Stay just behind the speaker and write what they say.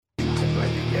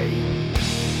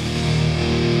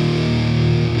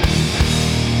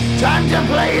to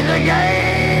play the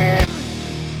game.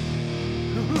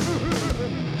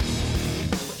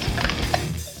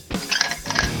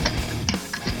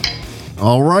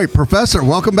 All right, Professor,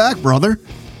 welcome back, brother.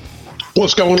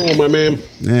 What's going on, my man?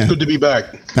 Yeah. Good to be back.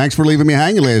 Thanks for leaving me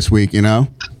hanging last week, you know.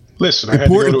 Listen, I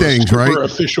Important had to go to things, a super right?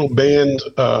 official band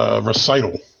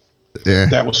recital. Yeah.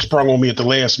 That was sprung on me at the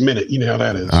last minute. You know how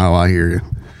that is. Oh, I hear you.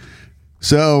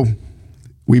 So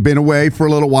we've been away for a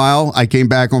little while. I came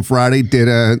back on Friday, did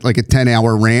a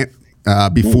 10-hour rant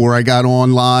before I got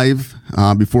on live,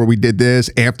 before we did this,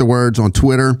 afterwards on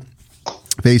Twitter,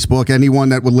 Facebook. Anyone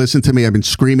that would listen to me, I've been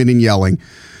screaming and yelling.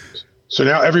 So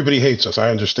now everybody hates us. I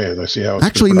understand. I see how it's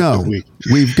Actually, been a no. productive week.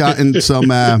 We've gotten some,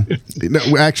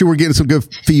 actually, we're getting some good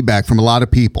feedback from a lot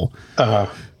of people.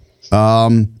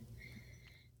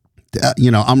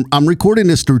 You know, I'm recording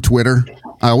this through Twitter.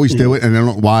 I always do it, and I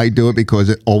don't know why I do it, because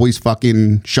it always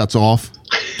fucking shuts off.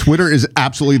 Twitter is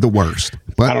absolutely the worst.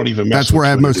 But I don't even mess that's with where I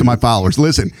have Twitter, most of my followers.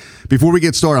 Listen, before we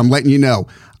get started, I'm letting you know,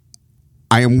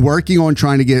 I am working on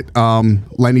trying to get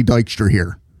Lenny Dykstra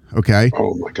here, okay?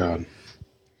 Oh, my God.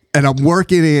 And I'm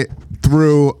working it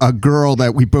through a girl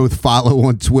that we both follow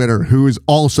on Twitter, who is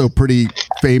also pretty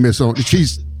famous.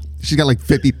 She's got like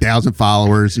 50,000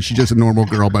 followers, and she's just a normal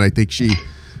girl, but I think she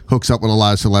hooks up with a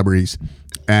lot of celebrities.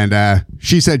 And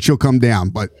she said she'll come down,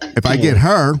 but if I get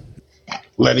her,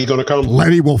 Lenny gonna come?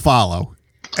 Lenny will follow.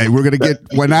 And we're gonna get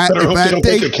if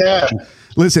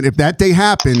that day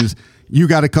happens, you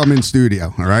got to come in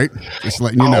studio. All right, just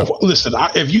letting you know. Listen,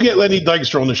 if you get Lenny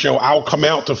Dykstra on the show, I'll come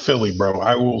out to Philly, bro.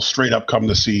 I will straight up come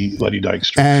to see Lenny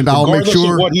Dykstra, and I'll make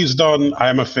sure of what he's done. I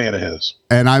am a fan of his,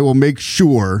 and I will make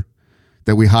sure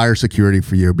that we hire security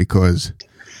for you, because,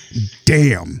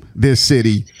 damn, this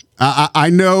city. I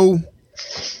know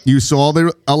you saw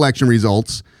the election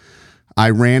results. I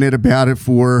ranted about it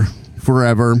for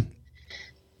forever.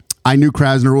 I knew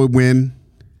Krasner would win,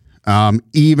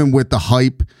 even with the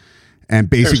hype. And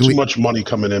basically, there's too much money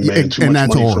coming in, man. Too and much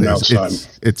that's money all from it is.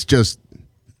 outside. It's just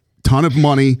ton of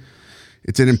money.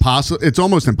 It's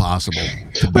almost impossible.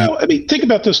 Well, I mean, think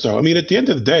about this though. I mean, at the end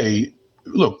of the day,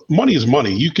 look, money is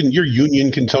money. Your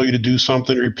union can tell you to do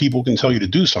something, or your people can tell you to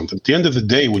do something. At the end of the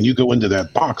day, when you go into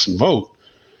that box and vote,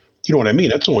 you know what I mean?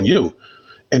 That's on you.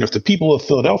 And if the people of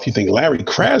Philadelphia think Larry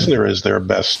Krasner is their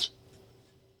best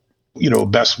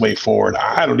way forward,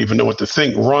 I don't even know what to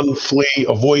think. Run, flee,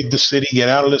 avoid the city, get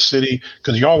out of the city,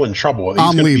 because y'all in trouble.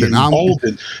 I'm leaving.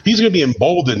 He's going to be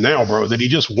emboldened now, bro, that he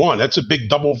just won. That's a big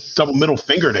double middle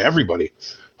finger to everybody.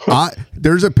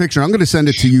 There's a picture. I'm going to send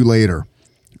it to you later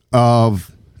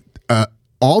of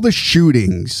all the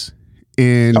shootings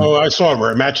in. Oh, I saw it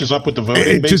where it matches up with the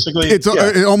voting.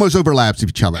 It almost overlaps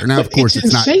each other. Now, of course,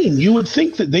 it's insane. not. You would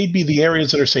think that they'd be the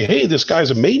areas that are saying, "Hey, this guy's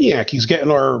a maniac. He's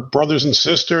getting our brothers and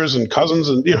sisters and cousins,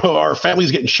 and our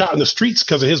families getting shot in the streets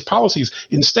because of his policies."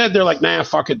 Instead, they're like, "Nah,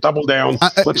 fuck it, double down.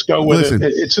 Let's go with it."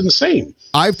 It's insane.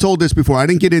 I've told this before. I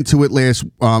didn't get into it last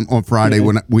on Friday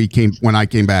when I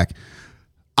came back.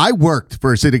 I worked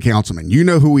for a city councilman. You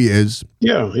know who he is.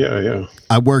 Yeah.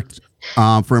 I worked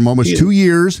for him almost 2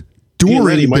 years. He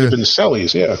might have been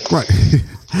Sellies, yeah. Right.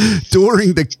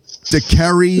 During the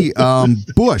Kerry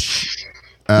Bush,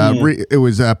 it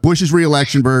was Bush's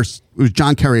reelection versus, it was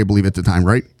John Kerry, I believe, at the time,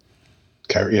 right?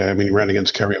 Kerry, yeah. I mean, he ran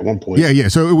against Kerry at one point. Yeah.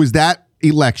 So it was that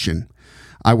election.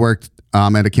 I worked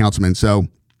at a councilman. So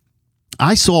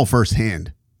I saw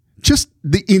firsthand just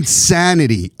the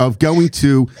insanity of going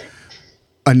to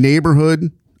a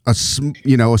neighborhood, a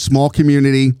small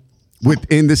community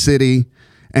within the city,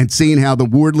 and seeing how the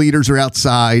ward leaders are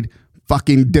outside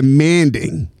fucking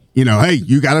demanding, hey,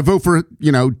 you got to vote for,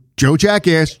 Joe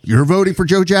Jackass. You're voting for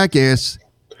Joe Jackass.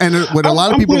 And what a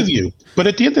lot of people. I'm with you. But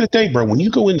at the end of the day, bro, when you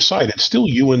go inside, it's still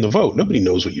you in the vote. Nobody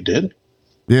knows what you did.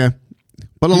 Yeah.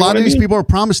 But a lot of these people are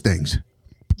promised things.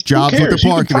 Jobs with the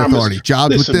parking authority.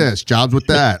 Jobs with this. Jobs with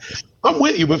that. I'm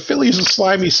with you, but Philly is a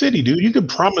slimy city, dude. You can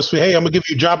promise me, hey, I'm going to give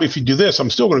you a job if you do this.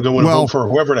 I'm still going to go in and vote for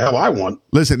whoever the hell I want.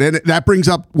 Listen, and that brings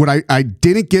up what I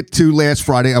didn't get to last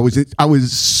Friday. I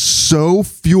was so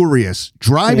furious.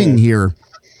 Driving here,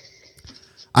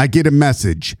 I get a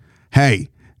message. Hey,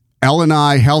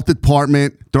 L&I Health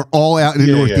Department, they're all out in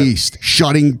the Northeast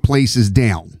shutting places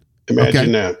down.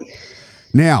 Imagine that.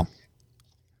 Now,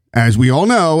 as we all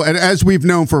know, and as we've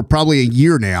known for probably a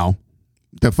year now,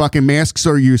 the fucking masks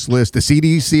are useless. The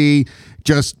CDC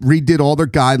just redid all their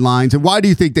guidelines. And why do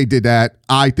you think they did that?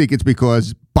 I think it's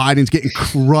because Biden's getting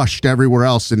crushed everywhere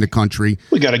else in the country.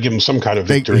 We got to give him some kind of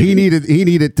victory. He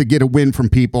needed to get a win from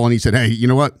people, and he said, "Hey, you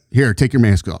know what? Here, take your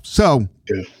mask off." So,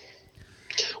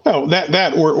 well,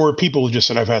 that or people just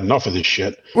said, "I've had enough of this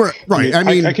shit." Right. I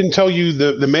mean, I can tell you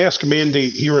the mask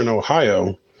mandate here in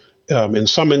Ohio in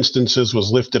some instances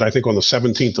was lifted, I think, on the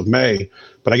 17th of May,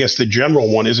 but I guess the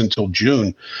general one isn't until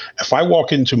June. If I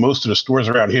walk into most of the stores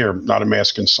around here, not a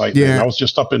mask in sight. Yeah. Man. I was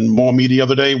just up in Maumee the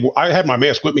other day. I had my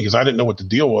mask with me because I didn't know what the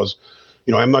deal was.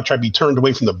 You know, I'm not trying to be turned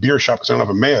away from the beer shop because I don't have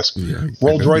a mask. Yeah,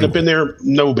 Rolled right up in there.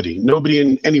 Nobody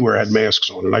in anywhere had masks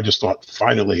on. And I just thought,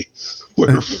 finally,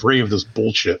 we're free of this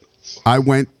bullshit. I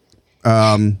went,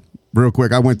 real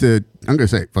quick, I'm going to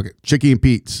say, fuck it, Chicky and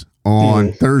Pete's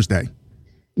on Thursday.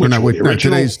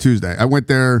 Today's Tuesday. I went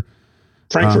there.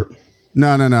 Frankfurt?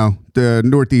 No. The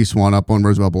Northeast one up on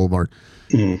Roosevelt Boulevard.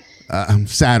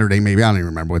 Saturday, maybe. I don't even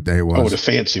remember what day it was. Oh, the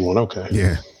fancy one. Okay.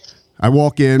 Yeah. I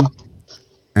walk in,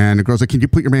 and the girl's like, "Can you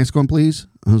put your mask on, please?"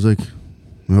 I was like,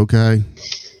 "Okay."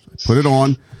 Put it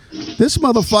on. This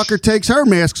motherfucker takes her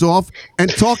masks off and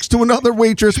talks to another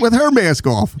waitress with her mask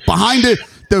off behind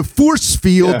the force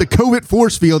field, the COVID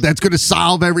force field that's going to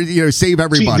save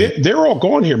everybody. See, they're all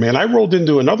gone here, man. I rolled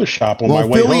into another shop on my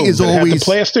way Philly home. Is always the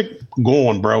plastic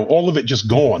gone, bro. All of it just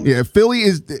gone. Yeah, Philly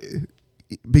is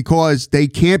because they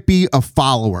can't be a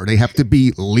follower; they have to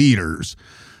be leaders.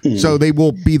 So they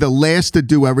will be the last to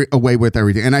do away with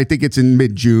everything. And I think it's in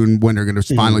mid-June when they're going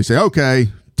to finally say, "Okay,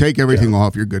 take everything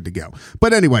off. You're good to go."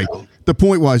 But anyway, the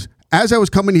point was, as I was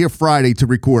coming here Friday to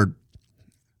record,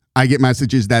 I get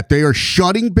messages that they are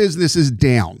shutting businesses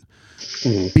down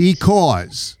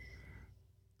because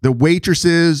the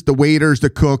waitresses, the waiters, the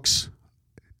cooks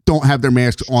don't have their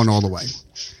masks on all the way.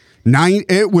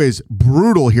 It was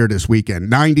brutal here this weekend.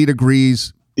 90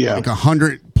 degrees, like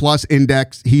 100 plus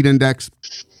heat index.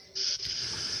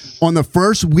 On the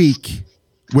first week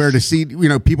where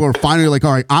people are finally like,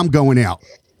 all right, I'm going out.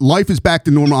 Life is back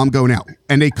to normal. I'm going out.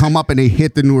 And they come up and they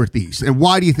hit the Northeast. And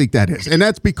why do you think that is? And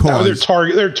that's because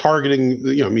they're targeting,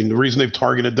 the reason they've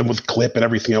targeted them with clip and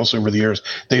everything else over the years,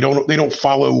 they don't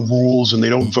follow rules and they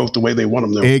don't vote the way they want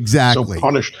them to. Exactly.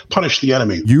 So punish the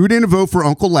enemy. You didn't vote for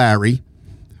Uncle Larry.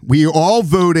 We all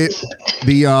voted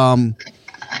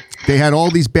they had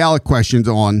all these ballot questions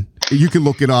on. You can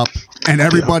look it up. And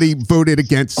everybody voted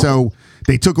against. So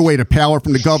they took away the power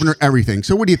from the governor, everything.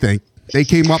 So what do you think? They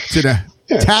came up to the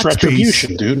tax retribution,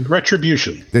 base, dude.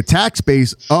 Retribution. The tax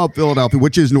base of Philadelphia,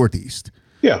 which is Northeast.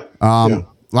 Yeah. A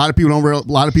lot of people don't.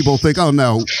 A lot of people think, oh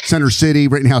no, Center City,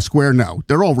 Rittenhouse Square. No,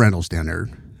 they're all rentals down there.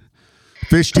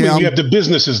 Fishtown. You have the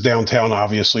businesses downtown,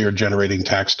 obviously, are generating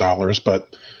tax dollars,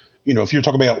 but if you're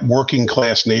talking about working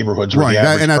class neighborhoods, where the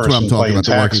average and that's what I'm talking about.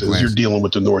 Taxes, you're dealing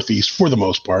with the Northeast for the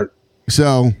most part.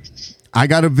 So, I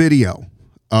got a video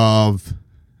of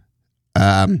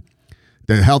the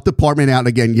health department out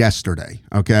again yesterday.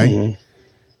 Okay.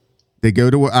 They go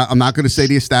to, I'm not going to say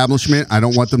the establishment. I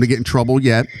don't want them to get in trouble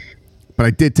yet, but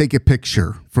I did take a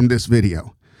picture from this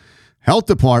video. Health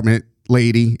department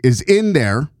lady is in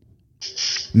there,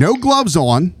 no gloves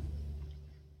on,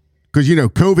 because,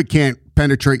 COVID can't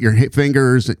penetrate your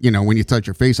fingers, when you touch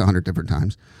your face 100 different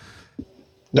times.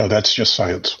 No, that's just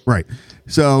science. Right.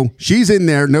 So she's in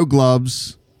there, no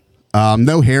gloves,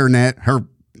 no hairnet. Her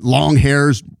long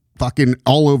hair's fucking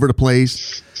all over the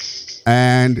place.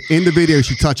 And in the video,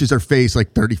 she touches her face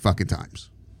like 30 fucking times.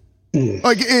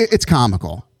 Like, it's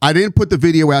comical. I didn't put the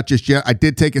video out just yet. I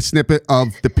did take a snippet of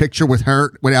the picture with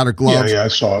her without her gloves. Yeah, I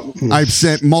saw it. I've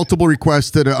sent multiple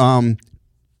requests to the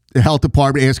health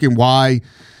department asking why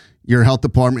your health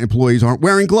department employees aren't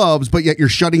wearing gloves, but yet you're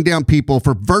shutting down people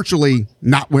for virtually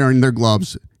not wearing their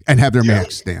gloves and have their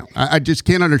masks down. I just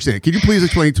can't understand. Can you please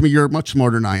explain to me? You're much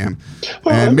smarter than I am.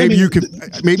 Well, and maybe you have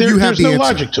the answer. There's no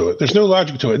logic to it. There's no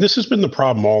logic to it. And this has been the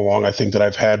problem all along, I think, that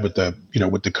I've had with the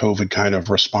COVID kind of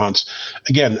response.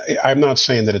 Again, I'm not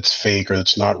saying that it's fake or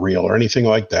it's not real or anything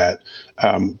like that.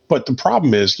 But the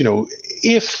problem is,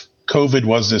 if COVID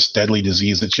was this deadly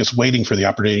disease that's just waiting for the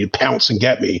opportunity to pounce and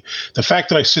get me, the fact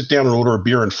that I sit down and order a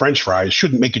beer and French fries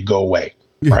shouldn't make it go away.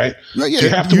 Right? Yeah. So you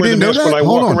have to wear the mask when I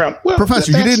walk around. Well,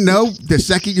 Professor, you didn't know the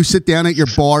second you sit down at your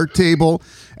bar table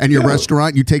and your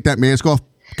restaurant, you take that mask off,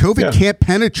 COVID can't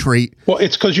penetrate. Well,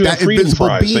 it's because you have freedom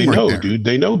fries. They know, there. Dude.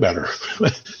 They know better.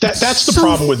 That's the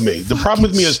problem with me. The problem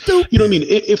with me is, what I mean?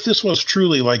 If this was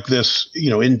truly like this,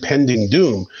 impending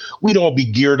doom, we'd all be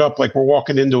geared up like we're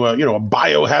walking into a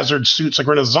biohazard suits, like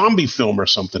we're in a zombie film or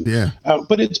something. Yeah.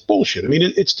 But it's bullshit. I mean,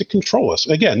 it's to control us.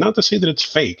 Again, not to say that it's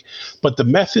fake, but the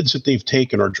methods that they've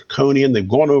taken are draconian. They've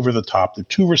gone over the top. They're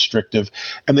too restrictive,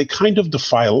 and they kind of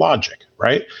defy logic.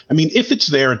 Right? I mean, if it's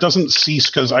there, it doesn't cease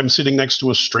because I'm sitting next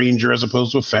to a stranger as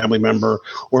opposed to a family member,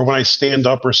 or when I stand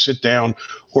up or sit down,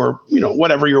 or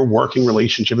whatever your working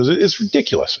relationship is. It's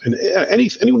ridiculous, and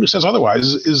anyone who says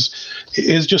otherwise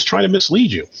is just trying to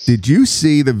mislead you. Did you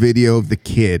see the video of the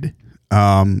kid,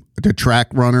 the track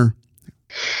runner,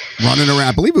 running around?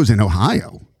 I believe it was in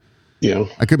Ohio. Yeah.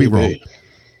 I could be wrong.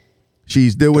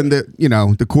 She's doing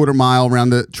the quarter mile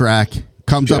around the track,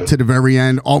 comes up to the very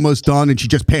end, almost done, and she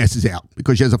just passes out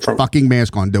because she has a fucking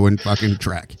mask on doing fucking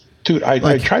track. Dude,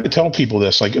 I try to tell people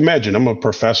this. Like, imagine I'm a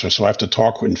professor, so I have to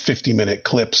talk in 50-minute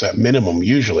clips at minimum.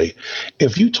 Usually,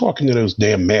 if you talk into those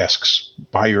damn masks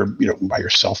by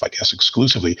yourself, I guess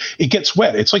exclusively, it gets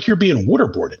wet. It's like you're being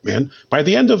waterboarded, man. By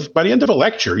the end of a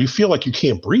lecture, you feel like you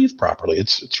can't breathe properly.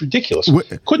 It's ridiculous.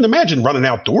 Couldn't imagine running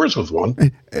outdoors with one.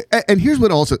 And here's what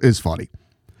also is funny.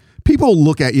 People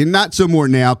look at you, not so more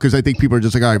now, because I think people are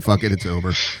just like, all right, fuck it, it's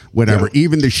over, whatever. Yeah.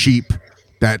 Even the sheep.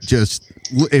 That just,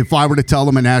 if I were to tell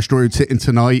them an asteroid's hitting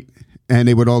tonight and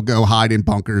they would all go hide in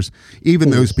bunkers,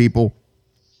 even those people,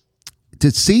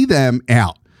 to see them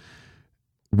out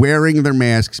wearing their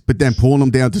masks, but then pulling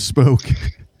them down to smoke,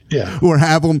 or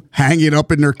have them hanging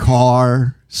up in their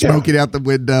car, smoking out the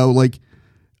window, like,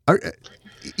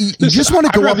 you just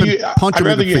want to go up and punch them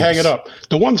in the face. I'd rather you hang it up.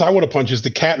 The ones I want to punch is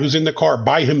the cat who's in the car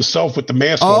by himself with the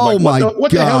mask on. Like, my God.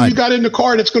 What the hell you got in the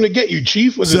car that's going to get you,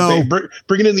 Chief? Was it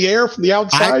bringing in the air from the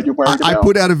outside? I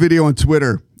put out a video on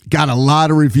Twitter, got a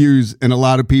lot of reviews, and a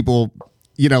lot of people,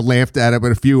 laughed at it,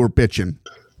 but a few were bitching.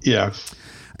 Yeah.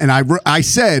 And I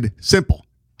said, simple.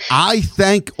 I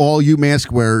thank all you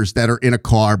mask wearers that are in a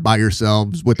car by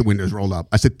yourselves with the windows rolled up.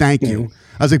 I said, thank you.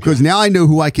 I was like, because now I know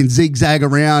who I can zigzag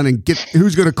around and get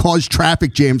who's going to cause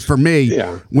traffic jams for me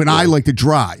when I like to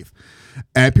drive.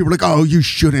 And people are like, oh, you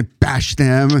shouldn't bash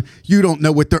them. You don't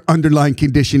know what their underlying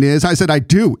condition is. I said, I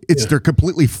do. They're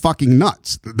completely fucking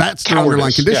nuts. That's their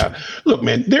underlying condition. Yeah. Look,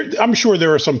 man, I'm sure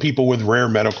there are some people with rare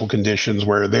medical conditions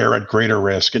where they're at greater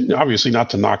risk. And obviously not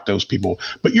to knock those people,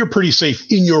 but you're pretty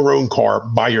safe in your own car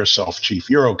by yourself, Chief.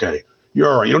 You're okay. You're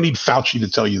all right. You don't need Fauci to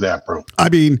tell you that, bro. I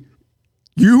mean,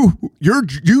 you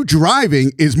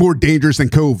driving is more dangerous than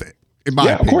COVID, in my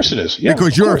opinion. Of course it is. Yeah,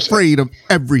 because you're afraid of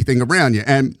everything around you.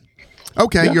 And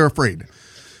you're afraid.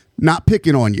 Not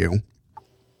picking on you.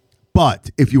 But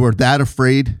if you are that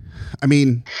afraid, I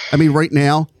mean, right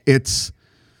now, it's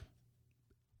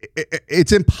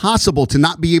impossible to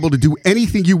not be able to do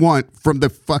anything you want from the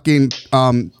fucking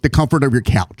the comfort of your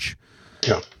couch.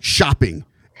 Yeah. Shopping,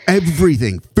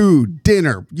 everything, food,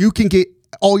 dinner. You can get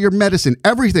all your medicine,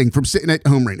 everything from sitting at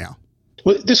home right now.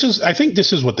 Well, I think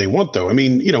this is what they want, though. I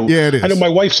mean, it is. I know my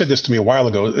wife said this to me a while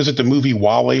ago. Is it the movie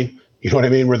WALL-E? You know what I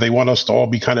mean? Where they want us to all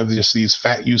be kind of just these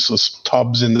fat, useless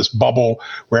tubs in this bubble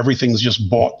where everything's just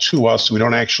bought to us. So we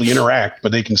don't actually interact,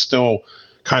 but they can still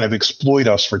kind of exploit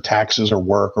us for taxes or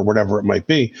work or whatever it might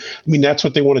be. I mean, that's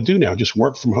what they want to do now. Just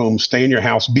work from home, stay in your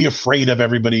house, be afraid of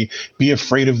everybody, be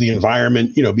afraid of the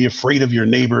environment, be afraid of your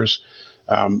neighbors.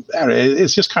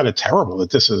 It's just kind of terrible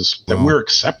that we're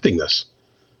accepting this.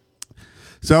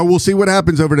 So we'll see what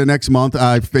happens over the next month.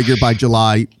 I figure by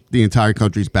July, the entire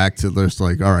country's back to just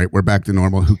like, all right, we're back to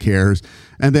normal. Who cares?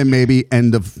 And then maybe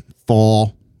end of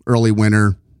fall, early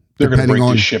winter. They're going to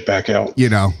bring this shit back out.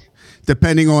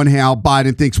 Depending on how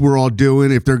Biden thinks we're all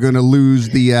doing, if they're going to lose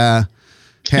the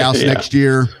House next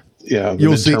year,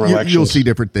 you'll see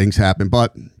different things happen.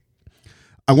 But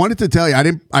I wanted to tell you, I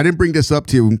didn't bring this up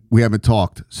to you. We haven't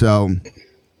talked. So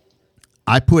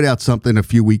I put out something a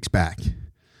few weeks back.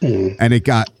 And it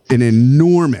got an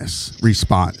enormous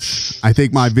response. I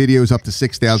think my video is up to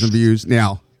 6,000 views.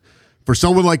 Now, for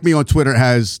someone like me on Twitter, it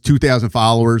has 2,000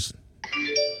 followers.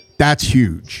 That's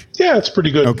huge. Yeah, it's pretty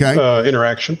good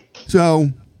interaction. So,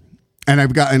 and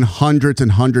I've gotten hundreds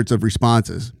and hundreds of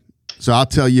responses. So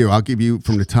I'll give you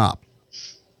from the top.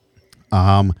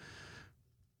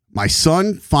 My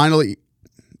son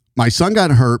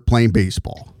got hurt playing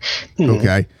baseball.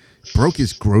 Okay. Broke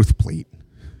his growth plate.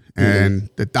 And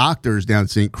the doctors down at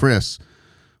St. Chris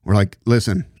were like,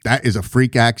 listen, that is a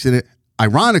freak accident.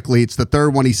 Ironically, it's the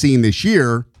third one he's seen this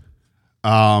year,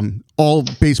 all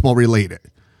baseball related.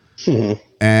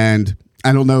 And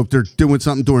I don't know if they're doing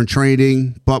something during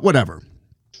training, but whatever.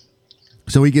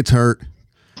 So he gets hurt,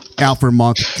 out for a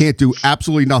month, can't do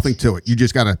absolutely nothing to it. You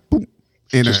just got to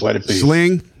let it be.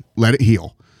 Sling, let it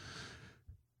heal.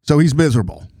 So he's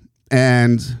miserable.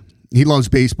 And he loves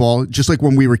baseball, just like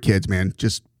when we were kids, man.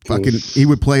 Just fucking, he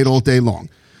would play it all day long.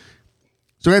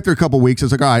 So after a couple of weeks, I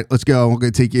was like, all right, let's go. I'm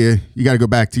going to take you. You got to go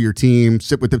back to your team,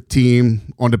 sit with the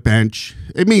team on the bench.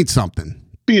 It means something.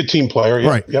 Be a team player. Yeah.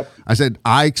 Right. Yep. I said,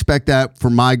 I expect that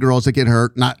for my girls that get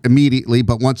hurt, not immediately,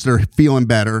 but once they're feeling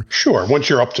better. Sure. Once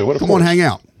you're up to it. Come on, hang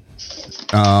out.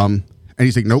 And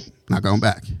he's like, nope, not going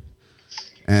back.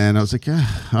 And I was like, all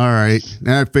right. And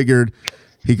I figured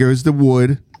he goes to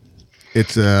Wood.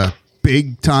 It's a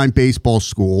big time baseball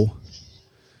school.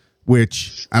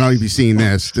 Which, I don't know if you've seen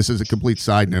this. This is a complete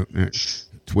side note.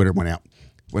 Twitter went out.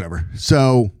 Whatever.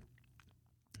 So,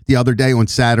 the other day on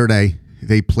Saturday,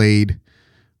 they played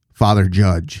Father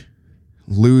Judge,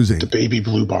 losing. The baby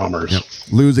blue bombers. Yep,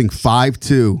 losing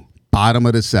 5-2, bottom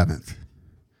of the 7th.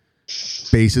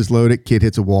 Bases loaded. Kid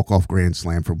hits a walk-off grand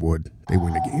slam for Wood. They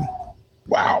win the game.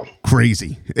 Wow.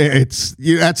 Crazy. It's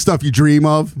that's stuff you dream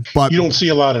of, but you don't see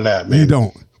a lot of that, man. You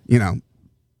don't.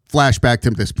 Flashback to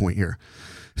this point here.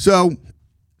 So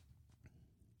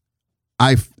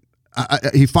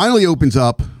he finally opens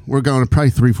up. We're going to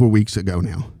probably 3-4 weeks ago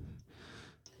now.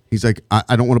 He's like,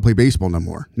 I don't want to play baseball no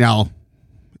more. Now,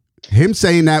 him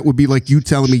saying that would be like you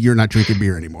telling me you're not drinking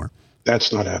beer anymore.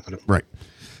 That's not happening. Right.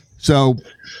 So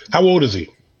how old is he?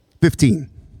 15,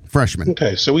 freshman.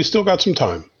 Okay, so we still got some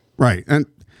time. Right. And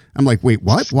I'm like, wait,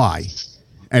 what? Why?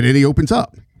 And then he opens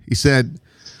up. He said,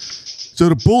 so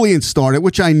the bullying started,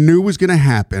 which I knew was going to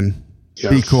happen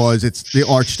because it's the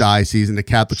archdiocese and the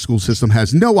Catholic school system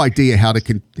has no idea how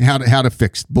to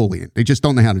fix bullying. They just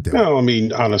don't know how to do it. No, I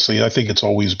mean, honestly, I think it's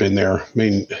always been there. I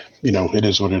mean, it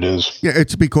is what it is. Yeah,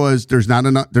 it's because there's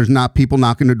not people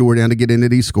knocking the door down to get into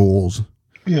these schools.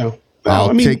 Yeah. Well,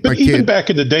 but even back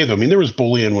in the day, though, there was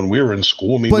bullying when we were in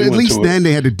school. But at least then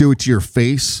they had to do it to your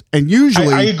face. And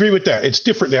usually... I agree with that. It's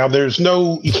different now.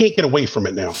 You can't get away from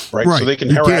it now, right? So they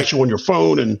can harass you on your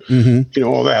phone and,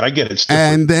 all that. I get it. It's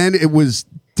different. And then it was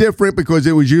different because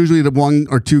it was usually the one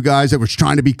or two guys that was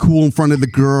trying to be cool in front of the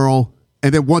girl.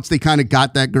 And then once they kind of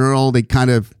got that girl, they kind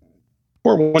of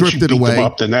drifted away. Them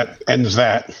up, then that ends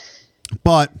that.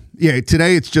 But... yeah,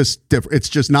 today it's just different. It's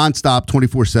just nonstop,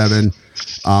 24/7.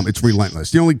 It's relentless.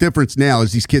 The only difference now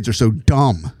is these kids are so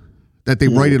dumb that they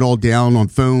write it all down on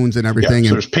phones and everything. Yeah,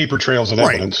 so and there's paper trails of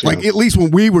evidence. Like at least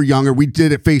when we were younger, we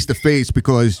did it face to face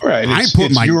because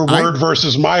it's your word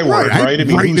versus my word, right? I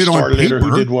mean, who started it or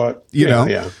who did what? You know?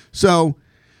 Yeah. So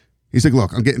he's like,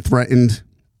 look, I'm getting threatened.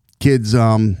 Kids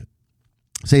saying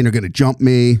they're going to jump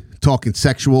me, talking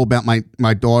sexual about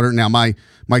my daughter. Now, my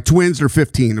twins are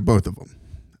 15, both of them.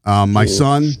 My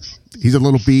son, he's a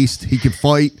little beast. He can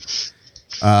fight.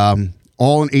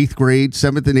 All in 8th grade,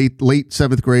 7th and 8th, late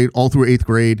 7th grade, all through 8th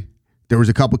grade. There was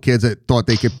a couple kids that thought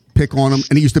they could pick on him,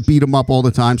 and he used to beat him up all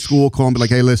the time. School call him, be like,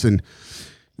 hey, listen,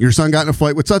 your son got in a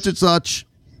fight with such and such.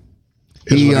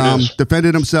 He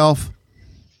defended himself.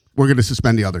 We're going to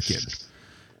suspend the other kid.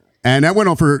 And that went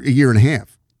on for a year and a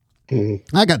half.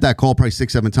 Mm-hmm. I got that call probably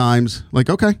 6-7 times. Like,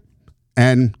 okay.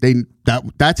 And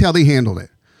that's how they handled it.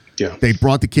 Yeah. They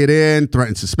brought the kid in,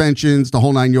 threatened suspensions, the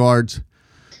whole 9 yards.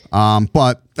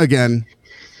 But again,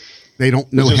 they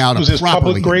don't know how to properly. Was this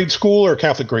public grade school or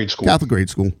Catholic grade school? Catholic grade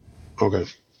school. Okay.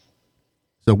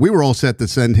 So we were all set to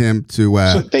send him to...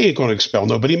 so they ain't going to expel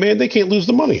nobody, man. They can't lose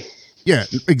the money. Yeah,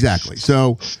 exactly.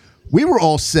 So we were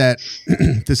all set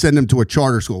to send him to a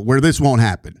charter school where this won't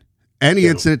happen. Any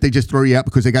incident, they just throw you out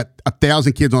because they got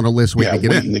 1,000 kids on a list waiting to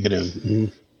get in. Mm-hmm.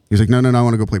 He's like, no, I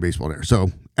want to go play baseball there.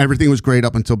 So everything was great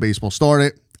up until baseball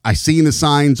started. I seen the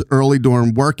signs early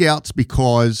during workouts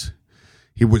because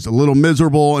he was a little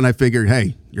miserable, and I figured,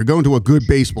 hey, you're going to a good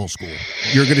baseball school.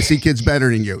 You're going to see kids better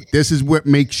than you. This is what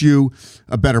makes you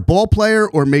a better ball player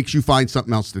or makes you find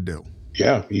something else to do.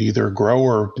 Yeah, you either grow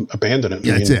or abandon it.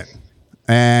 Yeah, that's it.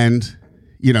 And,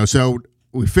 so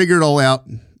we figured it all out.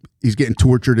 He's getting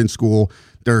tortured in school.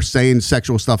 They're saying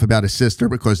sexual stuff about his sister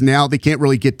because now they can't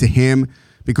really get to him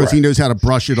because he knows how to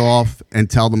brush it off and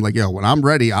tell them, like, yo, when I'm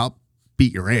ready, I'll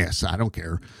beat your ass. I don't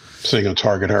care. So you're going to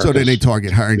target her. So then they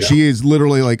target her. And she is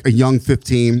literally like a young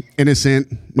 15,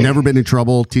 innocent, never been in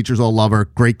trouble. Teachers all love her.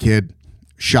 Great kid,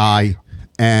 shy.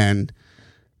 And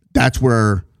that's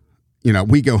where,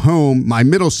 we go home. My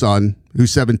middle son,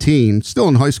 who's 17, still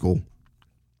in high school,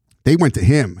 they went to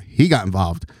him. He got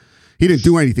involved. He didn't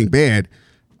do anything bad.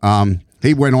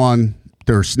 He went on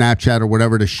their Snapchat or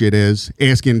whatever the shit is,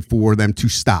 asking for them to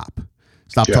stop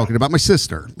talking about my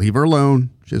sister. Leave her alone.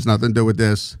 She has nothing to do with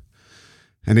this.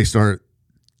 And they start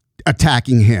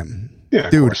attacking him. Yeah,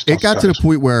 dude, it got to the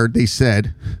point where they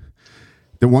said,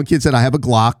 the one kid said, I have a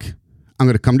Glock. I'm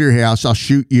going to come to your house. I'll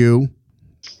shoot you.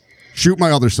 Shoot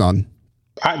my other son.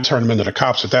 I'd turn him into the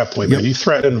cops at that point, man. You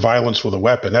threaten violence with a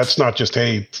weapon. That's not just,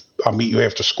 hey, I'll meet you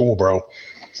after school, bro.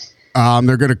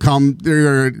 They're going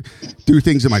to do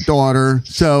things to my daughter.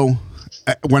 So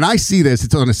when I see this,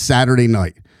 it's on a Saturday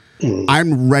night.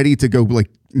 I'm ready to go like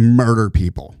murder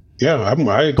people. Yeah, I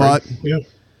agree. But,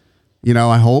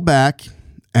 I hold back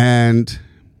and,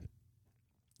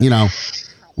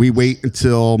 we wait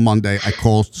until Monday.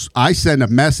 I send a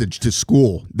message to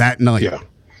school that night. Yeah.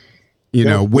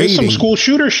 Waiting. There's some school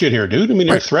shooter shit here, dude. I mean,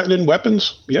 they're threatening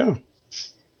weapons. Yeah.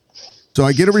 So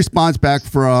I get a response back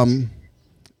from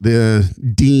the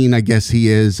dean, I guess he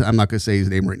is. I'm not going to say his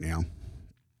name right now.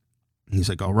 He's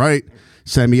like, all right,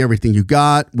 send me everything you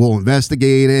got. We'll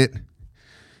investigate it.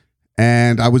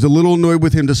 And I was a little annoyed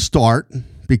with him to start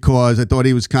because I thought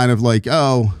he was kind of like,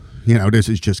 oh, this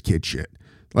is just kid shit.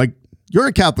 Like, you're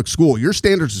a Catholic school. Your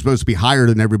standards are supposed to be higher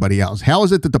than everybody else. How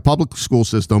is it that the public school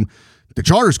system, the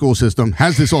charter school system,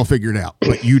 has this all figured out,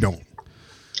 but you don't?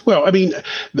 Well, I mean,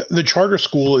 the charter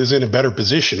school is in a better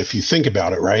position if you think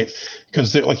about it, right?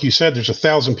 Because, like you said, there's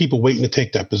 1,000 people waiting to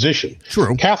take that position.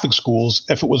 True. Catholic schools,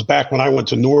 if it was back when I went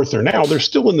to North or now, they're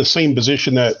still in the same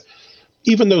position that,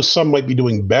 even though some might be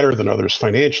doing better than others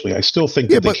financially, I still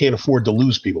think that they can't afford to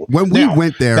lose people. When we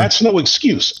went there, that's no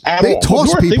excuse at they all.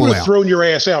 Tossed North, people they would have out. thrown your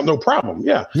ass out, no problem.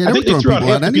 Yeah, I think they threw out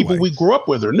half the people we grew up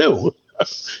with or knew.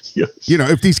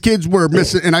 If these kids were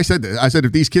missing, and I said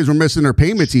if these kids were missing their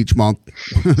payments each month,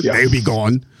 they'd be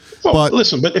gone. Well, but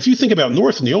listen, but if you think about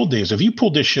North in the old days, if you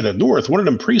pulled this shit at North, one of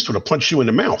them priests would have punched you in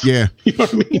the mouth. Yeah. You know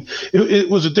what I mean?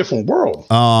 It was a different world.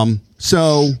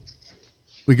 So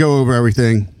we go over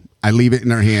everything. I leave it in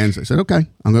their hands. I said, okay,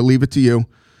 I'm going to leave it to you.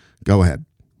 Go ahead.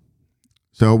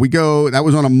 So we go. That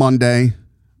was on a Monday.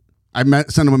 I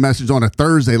sent them a message on a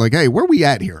Thursday like, hey, where are we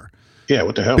at here? Yeah,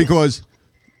 what the hell? Because,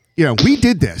 we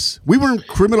did this. We weren't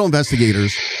criminal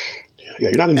investigators. Yeah,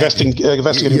 you're not investigating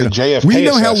the JFK. We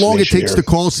know how long it takes here. to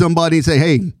call somebody and say,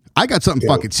 hey, I got something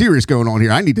fucking serious going on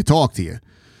here. I need to talk to you.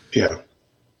 Yeah.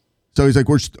 So he's like,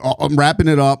 I'm wrapping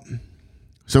it up.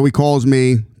 So he calls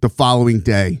me the following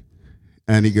day.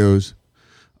 And he goes,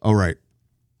 all right.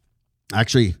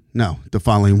 Actually, no, the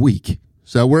following week.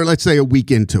 So we're, let's say, a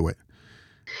week into it.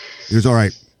 He goes, all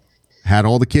right. Had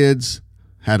all the kids,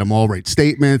 had them all write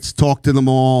statements, talked to them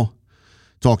all,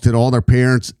 talked to all their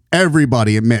parents.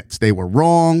 Everybody admits they were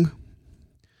wrong.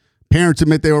 Parents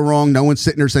admit they were wrong. No one's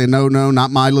sitting there saying, no,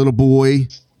 not my little boy.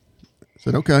 I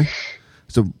said, okay.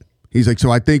 So he's like,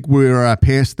 so I think we're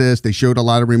past this. They showed a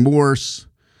lot of remorse.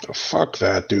 Oh, fuck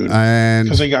that, dude. And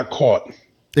because they got caught.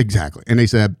 Exactly. And they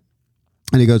said,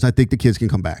 and he goes, I think the kids can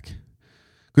come back.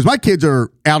 Because my kids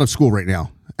are out of school right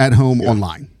now, at home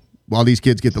online, while these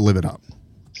kids get to live it up.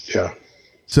 Yeah.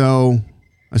 So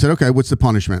I said, okay, what's the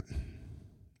punishment?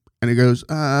 And he goes,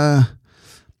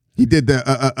 he did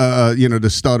the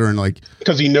stuttering like.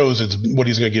 Because he knows it's what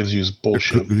he's going to give you is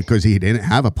bullshit. Because he didn't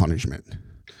have a punishment.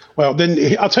 Well,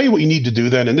 then I'll tell you what you need to do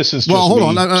then. And this is just hold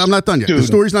on. I'm not done yet. Dude. The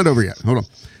story's not over yet. Hold on.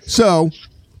 So,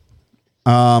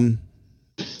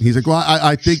 he's like, well,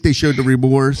 I think they showed the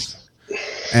remorse,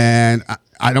 and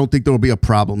I don't think there will be a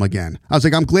problem again. I was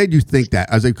like, I'm glad you think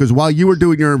that. I was like, because while you were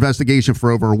doing your investigation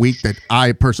for over a week that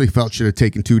I personally felt should have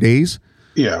taken 2 days.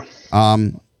 Yeah.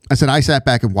 I said, I sat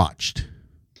back and watched.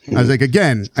 I was like,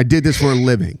 again, I did this for a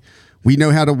living. We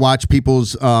know how to watch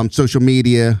people's social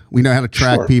media. We know how to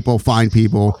track people, find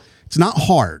people. It's not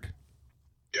hard.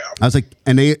 Yeah. I was like,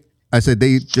 I said,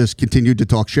 they just continued to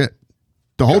talk shit.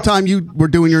 The whole time you were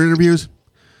doing your interviews,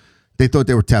 they thought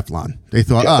they were Teflon. They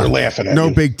thought, they're laughing at no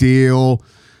you. big deal.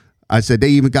 I said, they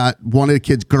even got one of the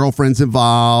kids' girlfriends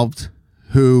involved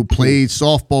who played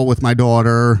softball with my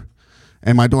daughter.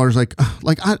 And my daughter's like,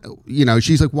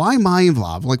 she's like, why am I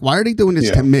involved? Like, why are they doing this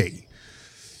to me?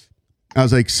 I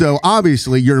was like, so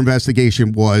obviously your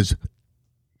investigation was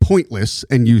pointless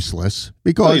and useless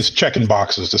because he's checking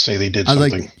boxes to say they did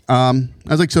something. I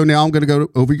was like, so now I'm going to go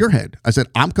over your head. I said,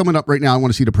 I'm coming up right now. I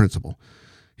want to see the principal.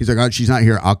 He's like, oh, she's not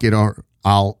here. I'll get her.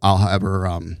 I'll have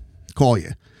her call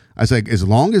you. I said, as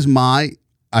long as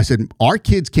I said, our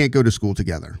kids can't go to school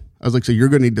together. I was like, so you're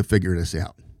going to need to figure this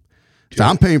out. So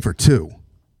I'm paying for 2.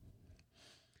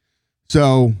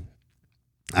 So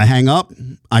I hang up.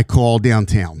 I call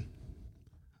downtown.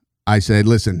 I said,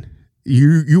 listen,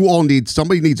 you all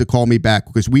somebody needs to call me back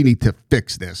because we need to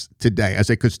fix this today. I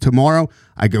said, because tomorrow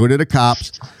I go to the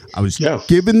cops. I was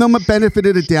giving them a benefit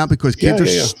of the doubt because kids are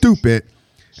stupid.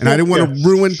 And I didn't want to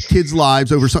ruin kids'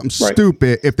 lives over something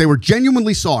stupid if they were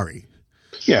genuinely sorry.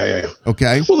 Yeah.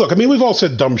 Okay. Well, look, I mean, we've all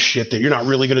said dumb shit that you're not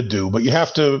really going to do, but you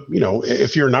have to,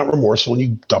 if you're not remorseful and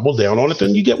you double down on it,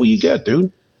 then you get what you get,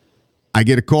 dude. I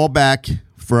get a call back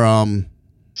from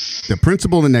the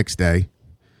principal the next day.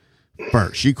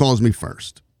 First, she calls me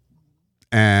first.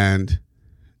 And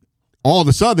all of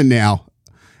a sudden now,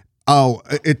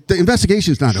 the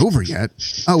investigation's not over yet.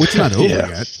 Oh, it's not over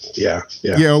yet. Yeah.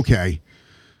 Okay.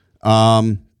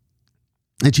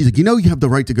 And she's like, you have the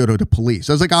right to go to the police.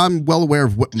 I was like, I'm well aware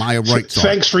of what my rights are.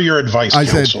 Thanks for your advice,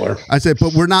 counselor. I said,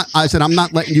 but we're not. I said, I'm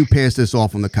not letting you pass this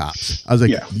off on the cops. I was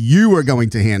like, you are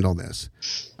going to handle this.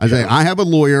 I said, I have a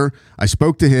lawyer. I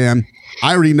spoke to him.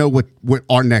 I already know what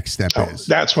our next step is.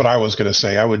 That's what I was going to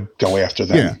say. I would go after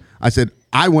them. Yeah. I said,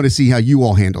 I want to see how you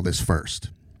all handle this first.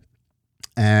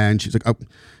 And she's like,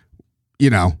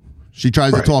 she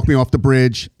tries to talk me off the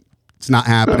bridge. It's not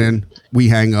happening. We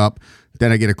hang up.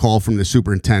 Then I get a call from the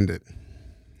superintendent.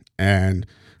 And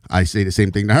I say the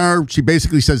same thing to her. She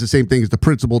basically says the same thing as the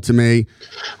principal to me.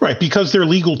 Right, because their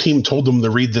legal team told them to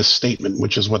read this statement,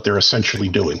 which is what they're essentially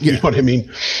doing. Yeah. You know what I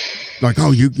mean? Like, oh,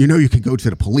 you could go to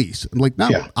the police. I'm like, no,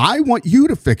 I want you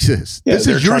to fix this. Yeah, this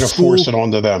they're is your trying to school, force it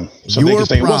onto them. So they your can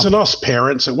say, problem. it wasn't us,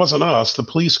 parents. It wasn't us. The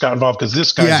police got involved because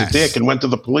this guy's a dick and went to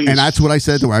the police. And that's what I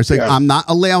said to her. I was like, I'm not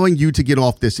allowing you to get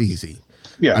off this easy.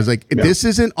 Yeah. I was like, this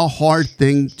isn't a hard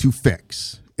thing to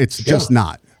fix. It's just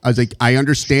not. I was like, I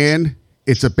understand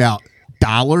it's about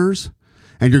dollars,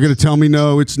 and you're going to tell me,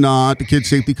 no, it's not. The kid's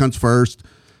safety comes first.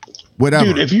 Whatever.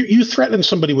 Dude, if you threaten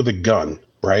somebody with a gun,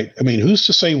 right? I mean, who's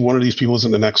to say one of these people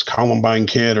isn't the next Columbine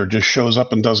kid or just shows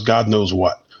up and does God knows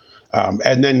what?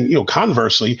 And then, you know,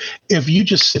 conversely, if you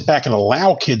just sit back and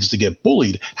allow kids to get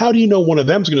bullied, how do you know one of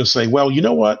them's going to say, well, you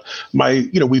know what,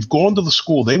 we've gone to the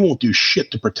school. They won't do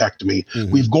shit to protect me.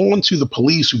 Mm-hmm. We've gone to the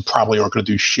police who probably aren't going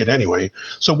to do shit anyway.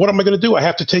 So what am I going to do? I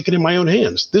have to take it in my own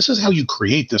hands. This is how you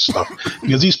create this stuff,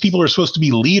 because these people are supposed to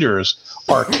be leaders,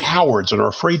 are cowards and are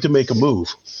afraid to make a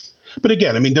move. But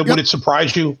again, I mean, would it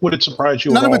surprise you? Would it surprise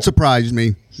you? None of it surprised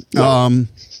me. No.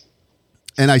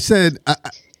 And I said,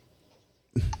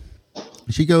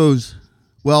 she goes,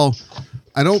 well,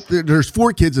 there's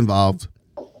 4 kids involved.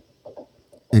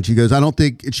 And she goes, I don't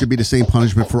think it should be the same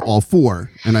punishment for all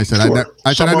 4. And I said, sure.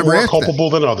 I never more asked culpable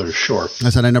than others. Sure. I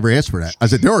said, I never asked for that. I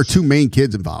said, there are 2 main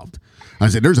kids involved. I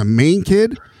said, there's a main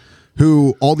kid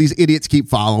who all these idiots keep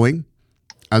following.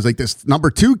 I was like, this number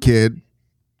 2 kid,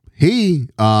 he,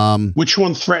 which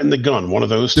one threatened the gun? One of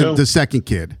those 2? The second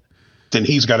kid. Then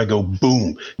he's got to go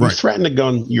boom. You threaten a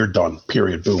gun, you're done.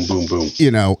 Period. Boom, boom, boom. You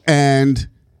know, and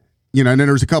then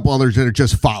there's a couple others that are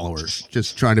just followers,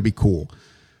 just trying to be cool.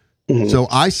 Mm-hmm. So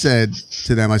I said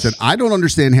to them, I don't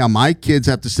understand how my kids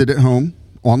have to sit at home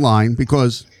online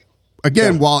because,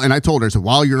 again, and I told her,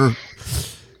 while you're,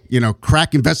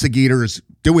 crack investigators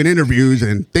doing interviews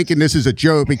and thinking this is a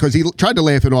joke, because he tried to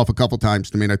laugh it off a couple times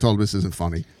to me, and I told him this isn't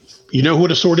funny. You know who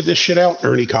would have sorted this shit out?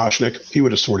 Ernie Koshnick. He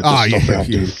would have sorted this stuff out,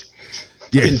 dude.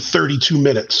 Yeah. In 32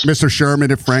 minutes. Mr.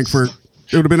 Sherman at Frankfurt,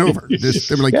 it would have been over. They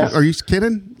were like, are you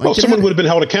kidding? Well, someone would have been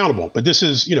held accountable. But this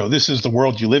is the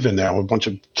world you live in now, a bunch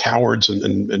of cowards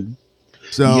and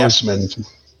yes men.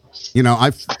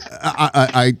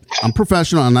 I'm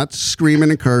professional. I'm not screaming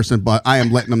and cursing, but I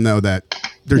am letting them know that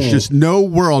there's just no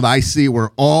world I see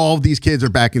where all these kids are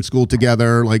back in school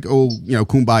together, like,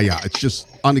 kumbaya. It's just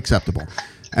unacceptable.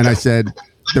 And I said,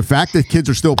 the fact that kids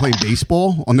are still playing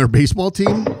baseball on their baseball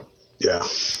team. Yeah.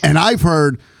 And I've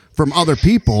heard from other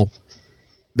people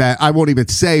that I won't even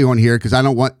say on here because I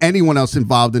don't want anyone else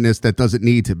involved in this that doesn't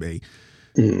need to be,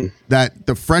 that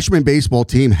the freshman baseball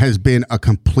team has been a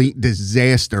complete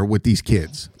disaster with these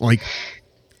kids. Like,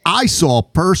 I saw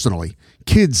personally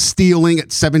kids stealing at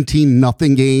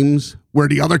 17-0 games where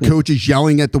the other coach is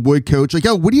yelling at the wood coach, like,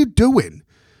 yo, what are you doing?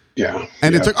 Yeah.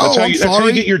 And it's like, I'm sorry. That's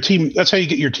how you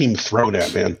get your team thrown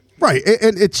at, man. Right.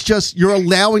 And it's just, you're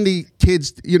allowing the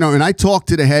kids, and I talked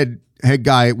to the head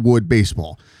guy at Wood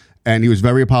Baseball, and he was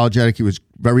very apologetic. He was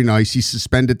very nice. He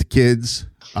suspended the kids.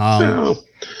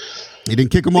 He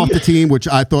didn't kick them off the team, which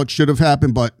I thought should have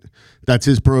happened, but that's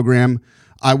his program.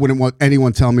 I wouldn't want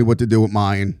anyone telling me what to do with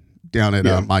mine down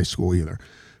at my school either.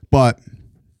 But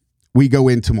we go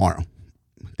in tomorrow.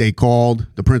 They called.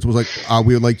 The principal's like,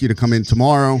 we would like you to come in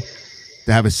tomorrow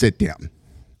to have a sit down.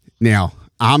 Now,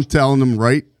 I'm telling them,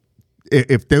 right,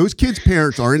 if those kids'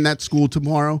 parents are in that school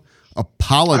tomorrow,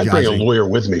 apologizing. I'd bring a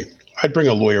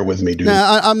lawyer with me. Dude.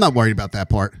 Nah, I'm not worried about that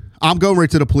part. I'm going right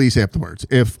to the police afterwards.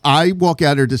 If I walk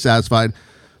out there dissatisfied,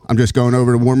 I'm just going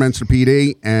over to Warminster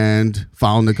PD and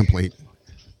filing the complaint.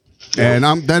 Yeah. And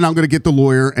I'm going to get the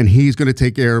lawyer, and he's going to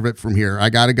take care of it from here.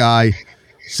 I got a guy,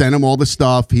 send him all the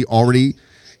stuff. He's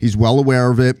well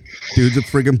aware of it. Dude's a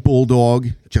friggin' bulldog,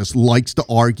 just likes to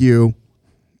argue,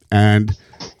 and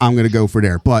I'm going to go for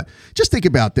there. But just think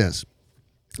about this.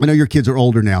 I know your kids are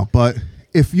older now, but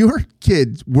if your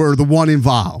kids were the one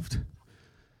involved,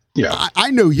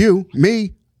 I know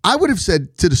me, I would have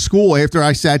said to the school after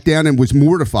I sat down and was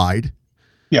mortified,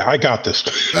 yeah, I got this.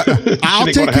 I'll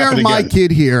take care of my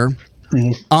kid here.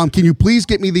 Mm-hmm. Can you please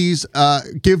get me these,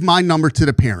 give my number to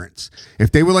the parents.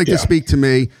 If they would like to speak to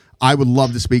me, I would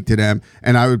love to speak to them,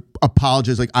 and I would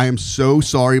apologize. Like, I am so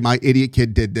sorry my idiot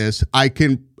kid did this. I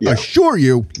can assure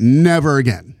you, never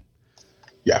again.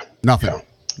 Yeah. Nothing. Yeah.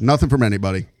 Nothing from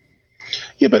anybody.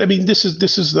 Yeah, but I mean, this is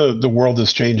the world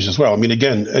has changed as well. I mean,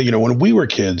 again, when we were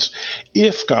kids,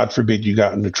 if God forbid you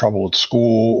got into trouble at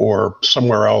school or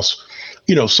somewhere else,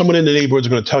 someone in the neighborhood is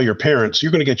going to tell your parents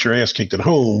you're going to get your ass kicked at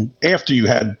home after you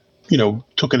had,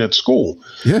 took it at school.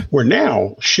 Yeah. Where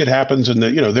now shit happens and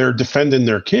they're defending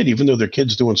their kid, even though their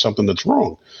kid's doing something that's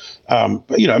wrong. But,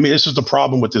 this is the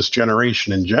problem with this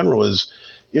generation in general is,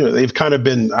 they've kind of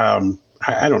been,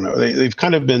 I don't know, they've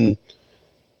kind of been,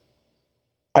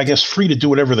 I guess, free to do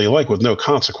whatever they like with no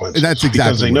consequences. That's exactly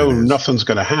because they know nothing's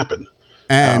going to happen.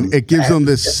 And it gives them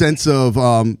this sense of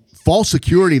false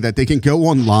security that they can go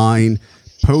online,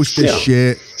 post this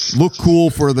shit, look cool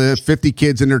for the 50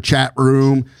 kids in their chat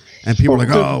room. And people are like,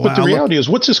 oh, but the reality is,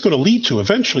 what's this going to lead to?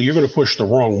 Eventually, you're going to push the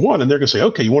wrong one. And they're going to say,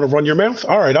 okay, you want to run your mouth?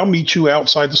 All right, I'll meet you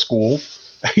outside the school.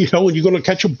 And you're going to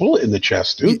catch a bullet in the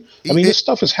chest, dude. This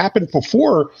stuff has happened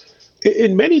before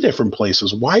in many different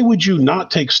places. Why would you not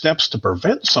take steps to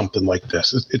prevent something like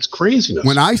this? It's craziness.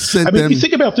 When I sent them, you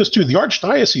think about this too. The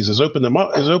archdiocese is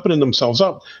opening themselves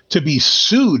up to be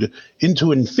sued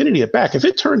into infinity at back. If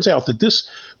it turns out that this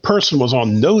person was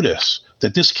on notice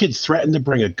that this kid threatened to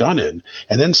bring a gun in,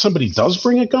 and then somebody does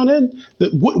bring a gun in,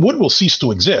 Wood will cease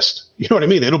to exist. You know what I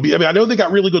mean? I know they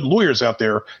got really good lawyers out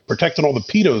there protecting all the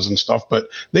pedos and stuff, but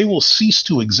they will cease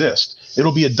to exist.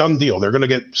 It'll be a done deal. They're going to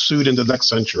get sued into the next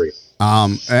century.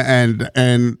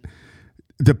 And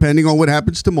depending on what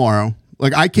happens tomorrow,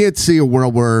 like I can't see a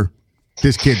world where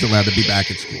this kid's allowed to be back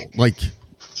at school. Like,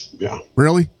 yeah,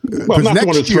 really? Well, I'm not the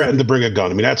one who threatened to bring a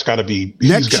gun. That's got to be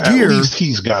next year. At least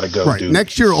he's got to go. Right. Dude.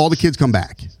 Next year, all the kids come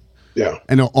back. Yeah,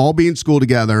 and they'll all be in school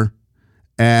together.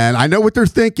 And I know what they're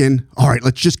thinking. All right,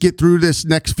 let's just get through this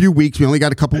next few weeks. We only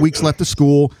got a couple weeks left of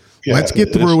school. Yeah, let's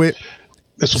get through it.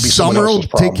 This will be summer will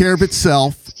take care of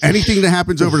itself. Anything that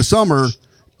happens over the summer,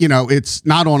 it's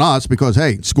not on us because,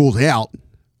 hey, school's out.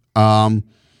 And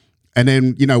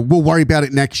then, we'll worry about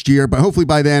it next year. But hopefully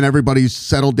by then, everybody's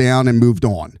settled down and moved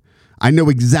on. I know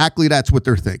exactly that's what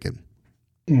they're thinking.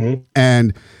 Mm-hmm.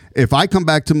 And if I come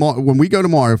back tomorrow, when we go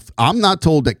tomorrow, if I'm not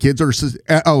told that kids are,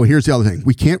 here's the other thing.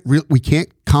 We can't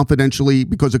confidentially,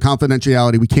 because of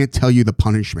confidentiality, we can't tell you the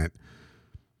punishment.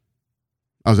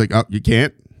 I was like, oh, you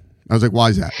can't? I was like, why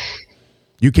is that?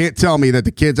 You can't tell me that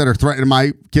the kids that are threatening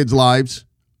my kids' lives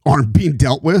aren't being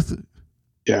dealt with?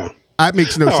 Yeah. That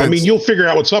makes no sense. You'll figure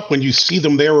out what's up when you see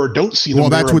them there or don't see them there.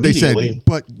 Well, that's what they said.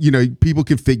 But, people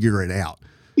can figure it out.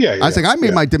 Yeah, I was like, I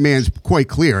made my demands quite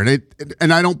clear,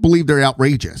 and I don't believe they're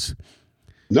outrageous.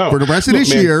 No. For the rest of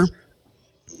this year,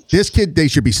 this kid, they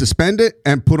should be suspended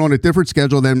and put on a different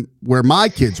schedule than where my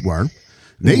kids were.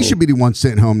 They should be the ones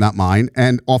sitting home, not mine,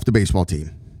 and off the baseball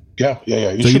team. Yeah.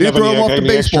 You so you didn't throw them off the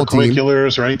baseball team.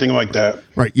 Extracurriculars or anything like that.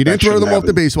 Right. You didn't throw them off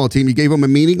the baseball team. You gave them a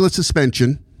meaningless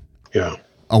suspension. Yeah.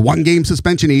 A 1-game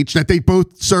suspension each that they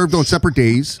both served on separate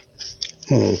days.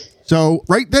 So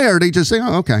right there, they just say,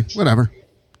 oh, okay, whatever.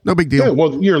 No big deal. Yeah,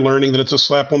 well, you're learning that it's a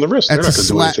slap on the wrist. That's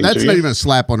That's not even a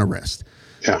slap on the wrist.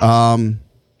 Yeah.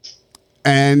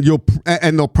 And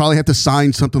they'll probably have to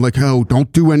sign something like, oh,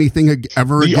 don't do anything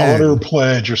ever again. The honor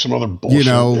pledge or some other bullshit.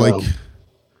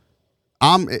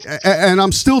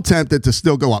 I'm still tempted to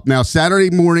still go up. Now, Saturday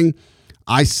morning,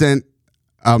 I sent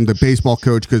the baseball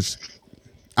coach because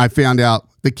I found out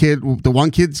the one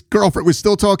kid's girlfriend was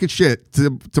still talking shit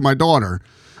to my daughter.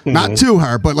 Not to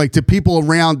her, but like to people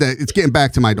around that it's getting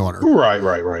back to my daughter.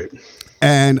 Right.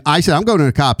 And I said, I'm going to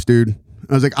the cops, dude.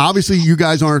 I was like, obviously you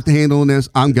guys aren't handling this.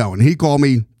 I'm going. He called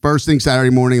me first thing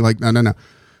Saturday morning. Like, no.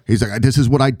 He's like, this is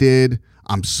what I did.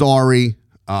 I'm sorry.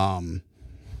 And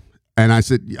I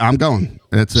said, I'm going.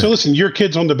 That's it. So listen, your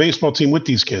kid's on the baseball team with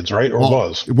these kids, right? Or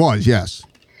was? It was, yes.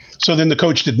 So then the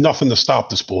coach did nothing to stop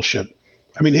this bullshit.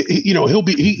 I mean,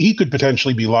 he could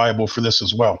potentially be liable for this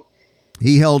as well.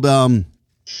 He held,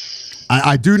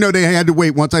 I do know they had to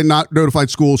wait. Once I not notified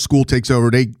school takes over.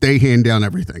 They hand down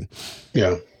everything.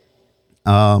 Yeah.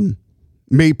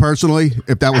 Me personally,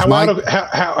 if that was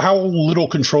how little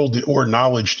control or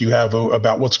knowledge do you have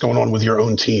about what's going on with your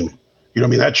own team?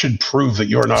 That should prove that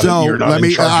you're not. So you're not let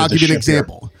me. I'll give you an shit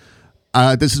example.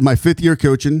 This is my 5th year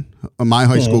coaching my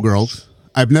high school girls.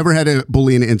 I've never had a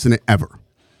bullying incident ever.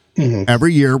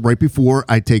 Every year, right before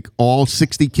I take all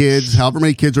 60 kids, however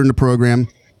many kids are in the program,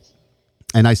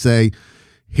 and I say,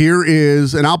 here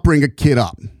is, and I'll bring a kid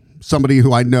up, somebody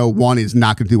who I know, one, is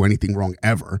not going to do anything wrong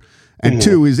ever, and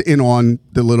two, is in on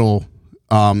the little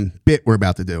bit we're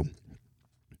about to do.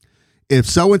 If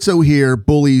so-and-so here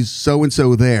bullies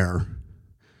so-and-so there,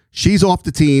 she's off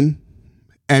the team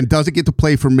and doesn't get to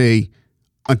play for me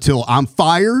until I'm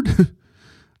fired,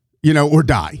 or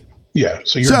die. Yeah,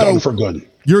 so you're done for good.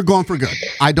 You're gone for good.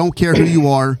 I don't care who you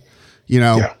are,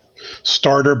 Yeah.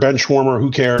 Starter, bench warmer, who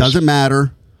cares? Doesn't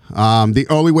matter. The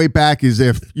only way back is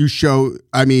if you show,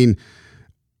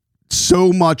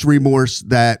 so much remorse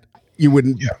that you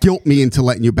wouldn't guilt me into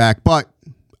letting you back, but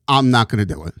I'm not going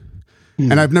to do it.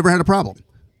 And I've never had a problem.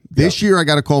 This year, I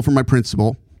got a call from my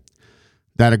principal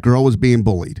that a girl was being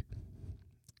bullied.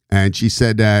 And she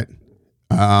said that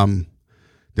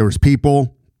there was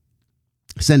people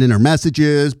sending her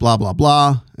messages, blah, blah,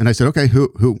 blah. And I said, okay,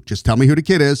 who? Just tell me who the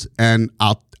kid is, and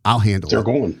I'll handle it. They're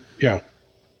going. Yeah.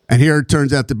 And here it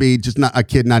turns out to be just not a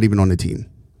kid, not even on the team.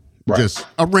 Right. Just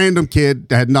a random kid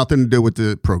that had nothing to do with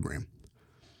the program.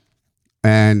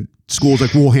 And school's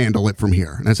like, we'll handle it from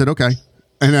here. And I said, okay.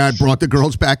 And then I brought the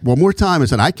girls back one more time. I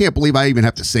said, I can't believe I even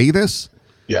have to say this.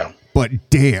 Yeah. But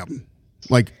damn,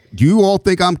 like, you all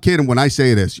think I'm kidding when I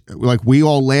say this. Like, we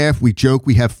all laugh, we joke,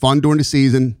 we have fun during the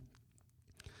season.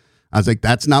 I was like,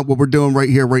 that's not what we're doing right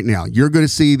here, right now. You're going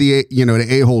to see the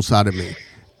a-hole side of me.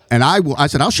 And I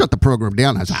said, I'll shut the program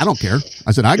down. I said, I don't care.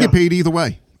 I said, I get paid either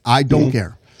way. I don't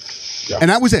care. Yeah. And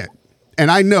that was it. And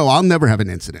I know I'll never have an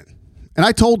incident. And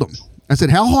I told him, I said,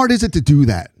 how hard is it to do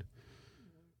that?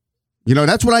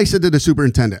 That's what I said to the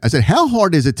superintendent. I said, how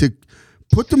hard is it to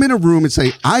put them in a room and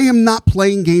say, I am not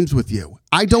playing games with you.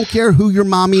 I don't care who your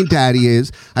mommy and daddy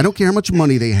is. I don't care how much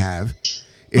money they have.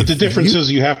 But the difference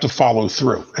is you have to follow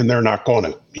through, and they're not going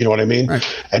to. You know what I mean?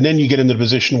 Right. And then you get into the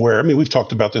position where, we've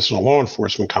talked about this in a law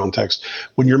enforcement context.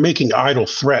 When you're making idle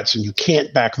threats and you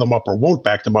can't back them up or won't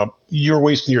back them up, you're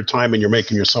wasting your time and you're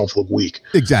making yourself look weak.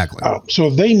 Exactly. So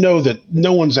if they know that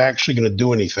no one's actually going to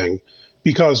do anything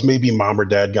because maybe mom or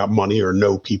dad got money or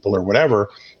know people or whatever,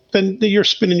 then you're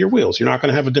spinning your wheels. You're not going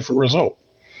to have a different result.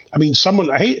 You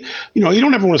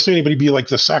don't ever want to see anybody be like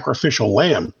the sacrificial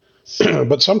lamb.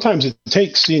 But sometimes it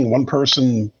takes seeing one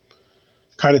person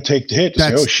kind of take the hit to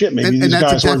say, oh, shit, maybe these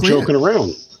guys aren't joking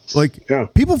around. Like,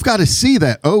 people have got to see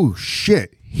that, oh,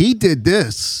 shit, he did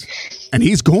this, and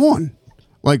he's gone.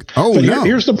 Like, oh, but no.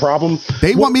 Here's the problem.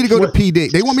 They want me to go to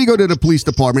PD. They want me to go to the police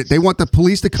department. They want the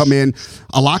police to come in,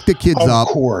 lock the kids up.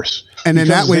 Of course. And then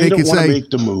that way they can say, make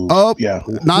the move. Oh,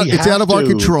 it's out of our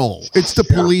control. It's the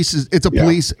police. It's a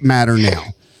police matter now.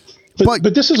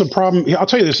 But this is a problem. I'll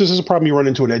tell you this is a problem you run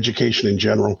into in education in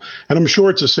general. And I'm sure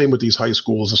it's the same with these high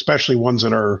schools, especially ones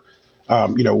that are, I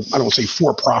don't want to say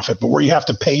for profit, but where you have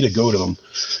to pay to go to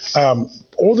them.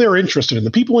 All they're interested in, the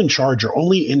people in charge are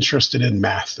only interested in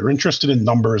math. They're interested in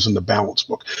numbers and the balance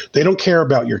book. They don't care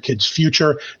about your kid's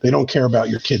future. They don't care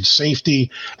about your kid's safety.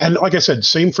 And like I said,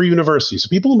 same for universities. The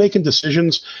people making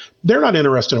decisions, they're not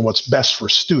interested in what's best for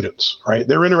students, right?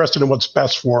 They're interested in what's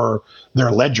best for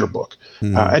their ledger book.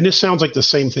 And this sounds like the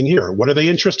same thing here. What are they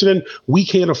interested in? We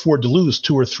can't afford to lose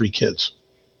 2 or 3 kids.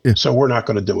 Yeah. So we're not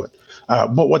going to do it.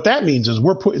 But what that means is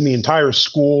we're putting the entire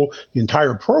school, the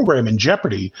entire program in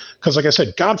jeopardy. Because like I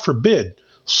said, God forbid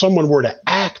someone were to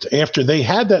act after they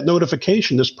had that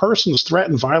notification, this person's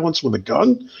threatened violence with a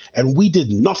gun, and we did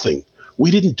nothing.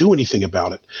 We didn't do anything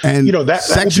about it. And that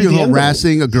sexually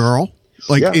harassing a girl,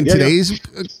 like in today's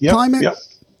climate,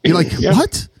 you're like,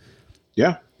 what?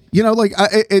 Yeah.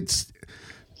 It's...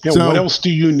 Yeah, so, what else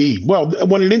do you need? Well,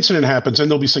 when an incident happens,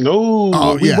 and they'll be saying,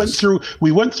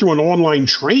 we went through an online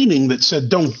training that said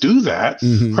don't do that,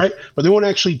 right? But they won't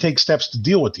actually take steps to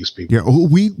deal with these people. Yeah,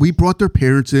 we brought their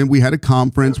parents in. We had a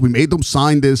conference. We made them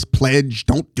sign this pledge.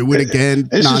 Don't do it again.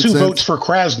 This is who votes for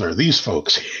Krasner. These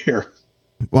folks here.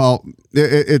 Well,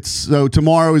 so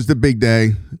tomorrow is the big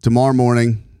day. Tomorrow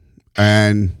morning,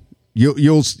 and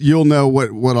you'll know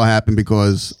what'll happen,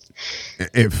 because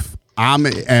if I'm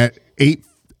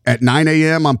at 9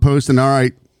 a.m., I'm posting, all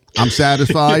right, I'm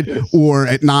satisfied. Or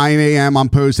at 9 a.m., I'm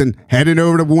posting, headed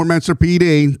over to Warminster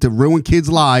PD to ruin kids'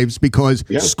 lives because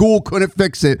school couldn't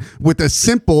fix it with a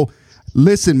simple,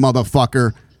 listen,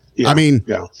 motherfucker. Yeah.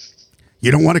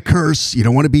 You don't want to curse. You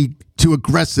don't want to be too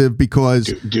aggressive because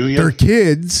do you? They're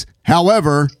kids.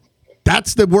 However,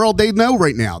 that's the world they know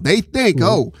right now. They think,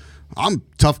 oh, I'm a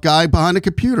tough guy behind a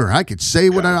computer. I could say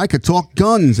what I could talk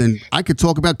guns, and I could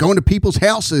talk about going to people's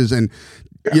houses and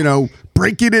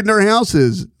breaking in their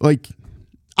houses. Like,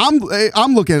 I'm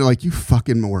looking at it like, you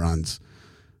fucking morons.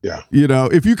 Yeah.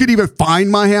 If you could even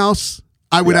find my house,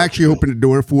 I would actually open the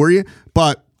door for you.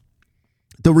 But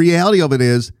the reality of it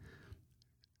is,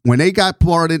 when they got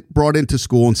brought into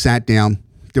school and sat down,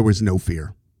 there was no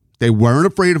fear. They weren't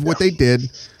afraid of what they did.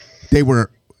 They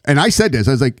were, and I said this,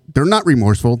 I was like, they're not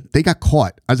remorseful. They got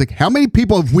caught. I was like, how many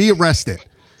people have we arrested?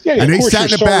 Yeah, and of they course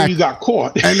sat in the back. You got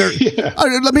caught.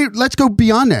 And let's go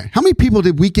beyond that. How many people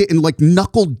did we get in like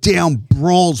knuckle down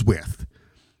brawls with,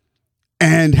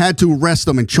 and had to arrest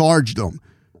them and charge them?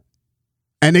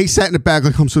 And they sat in the back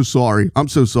like, I'm so sorry. I'm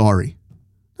so sorry.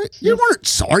 You weren't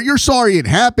sorry. You're sorry it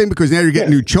happened because now you're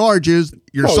getting new charges.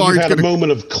 You're sorry. You had a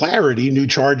moment of clarity. New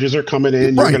charges are coming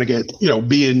in. You're going to get,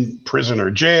 be in prison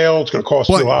or jail. It's going to cost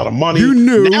you a lot of money. You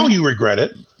knew. Now you regret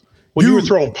it. When you were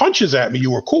throwing punches at me, you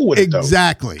were cool with it, though.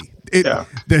 Exactly.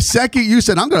 The second you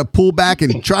said, I'm going to pull back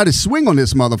and try to swing on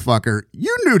this motherfucker,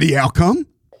 you knew the outcome.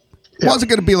 It wasn't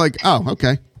going to be like, oh,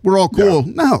 okay, we're all cool.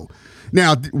 No.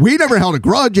 Now, we never held a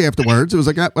grudge afterwards. It was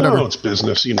like, whatever. No, it's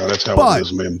business. That's how it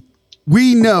is, man.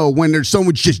 We know when there's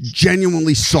someone just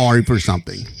genuinely sorry for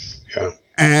something. Yeah.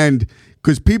 And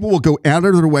because people will go out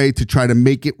of their way to try to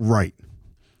make it right.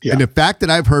 Yeah. And the fact that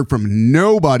I've heard from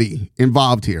nobody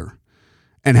involved here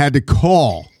and had to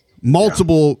call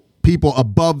multiple people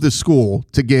above the school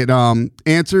to get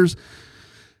answers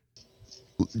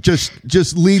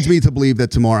just leads me to believe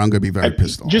that tomorrow I'm going to be very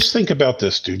pissed off. Just think about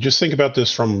this, dude. Just think about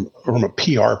this from a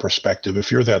PR perspective.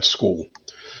 If you're that school,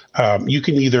 you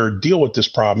can either deal with this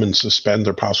problem and suspend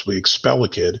or possibly expel a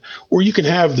kid, or you can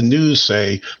have the news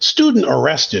say, student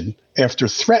arrested after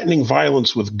threatening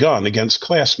violence with gun against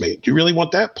classmate. Do you really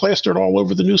want that plastered all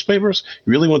over the newspapers?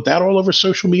 You really want that all over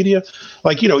social media?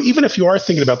 Like, even if you are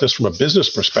thinking about this from a business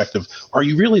perspective, are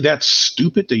you really that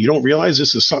stupid that you don't realize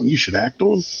this is something you should act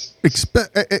on?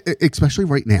 Especially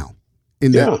right now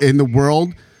in the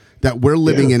world that we're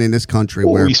living in this country,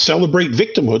 where we celebrate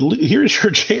victimhood. Here's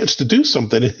your chance to do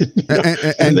something,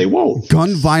 and they won't.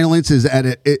 Gun violence is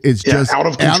just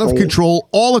out of control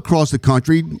all across the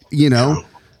country.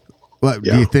 Do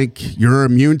you think you're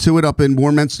immune to it up in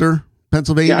Warminster,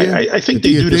 Pennsylvania? Yeah, I think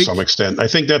they do to some extent. I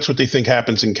think that's what they think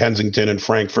happens in Kensington and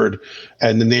Frankfurt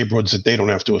and the neighborhoods that they don't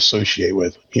have to associate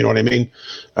with. You know what I mean?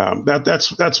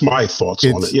 That's my thoughts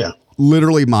on it. Yeah,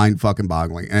 literally mind fucking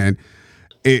boggling, and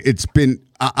it's been.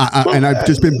 And I've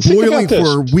just been boiling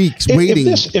for weeks, waiting.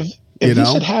 If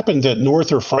this had happened at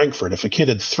North or Frankfurt, if a kid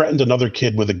had threatened another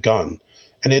kid with a gun,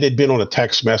 and it had been on a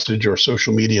text message or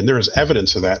social media, and there is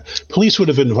evidence of that, police would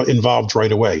have been involved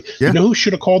right away. Yeah. You know who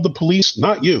should have called the police?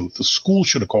 Not you. The school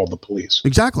should have called the police.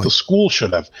 Exactly. The school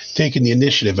should have taken the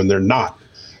initiative, and they're not.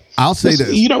 I'll say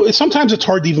this. Sometimes it's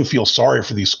hard to even feel sorry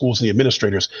for these schools and the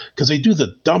administrators because they do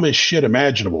the dumbest shit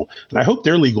imaginable. And I hope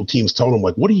their legal teams tell them,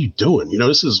 like, what are you doing?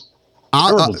 This is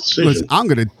terrible decision.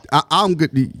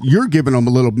 Listen, you're giving them a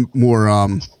little more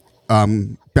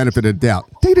benefit of the doubt.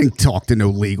 They didn't talk to no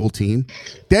legal team.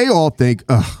 They all think,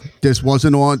 this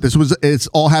wasn't on. It's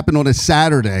all happened on a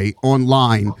Saturday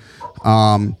online.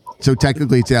 So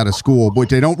technically it's out of school, but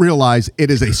they don't realize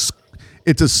it's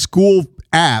a school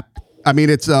app. I mean,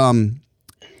 it's a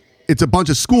bunch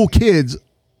of school kids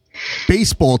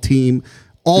baseball team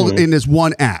all in this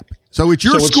one app. So it's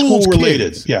school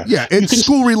related. Kids. Yeah, it's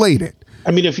school related. I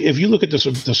mean, if you look at the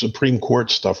Supreme Court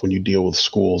stuff when you deal with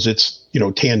schools, it's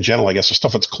tangential, I guess, the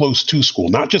stuff that's close to school,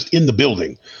 not just in the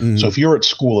building. Mm-hmm. So if you're at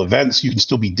school events, you can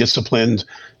still be disciplined,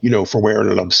 for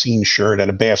wearing an obscene shirt at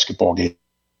a basketball game.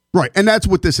 Right, and that's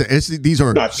what this is.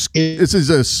 This is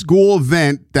a school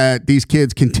event that these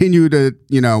kids continue to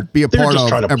be a part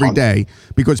of every day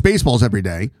because baseball's every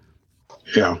day.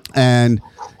 Yeah, and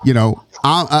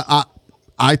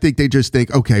I think they just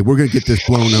think, okay, we're going to get this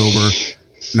blown over.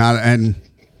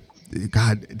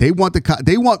 God, they're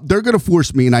going to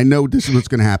force me, and I know this is what's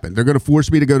going to happen. They're going to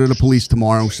force me to go to the police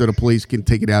tomorrow so the police can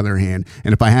take it out of their hand.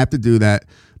 And if I have to do that,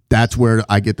 that's where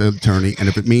I get the attorney. And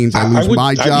if it means I lose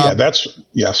my job,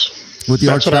 with the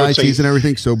archdiocese and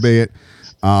everything, so be it.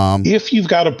 If you've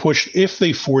got to push, if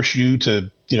they force you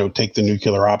to, take the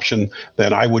nuclear option,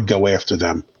 then I would go after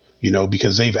them,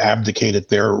 because they've abdicated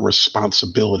their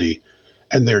responsibility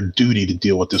and their duty to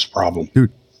deal with this problem.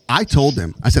 Dude, I told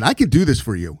them, I said, I can do this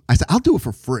for you. I said, I'll do it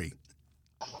for free.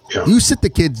 Yeah. You sit the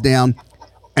kids down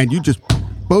and you just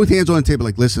both hands on the table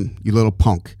like, listen, you little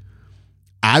punk.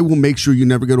 I will make sure you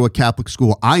never go to a Catholic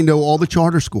school. I know all the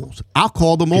charter schools. I'll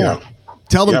call them all.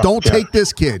 Tell them, don't take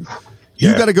this kid.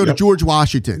 You got to go to George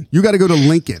Washington. You got to go to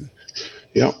Lincoln.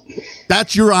 Yeah.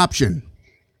 That's your option.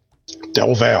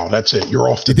 Del Val. That's it. You're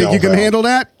off to Del Val. You think you can handle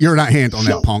that? You're not handling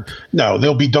that, punk. No,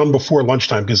 they'll be done before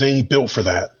lunchtime because they ain't built for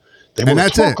that. They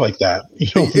won't talk like that.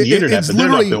 The internet, but they're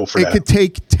not built for that. It could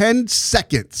take 10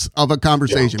 seconds of a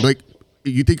conversation. Yeah. Like,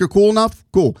 you think you're cool enough?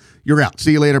 Cool. You're out.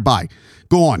 See you later. Bye.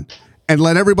 Go on. And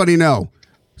let everybody know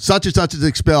such and such is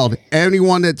expelled.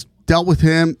 Anyone that's dealt with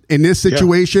him in this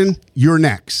situation, you're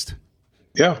next.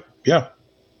 Yeah.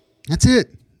 That's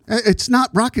it. It's not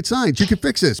rocket science. You can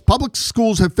fix this. Public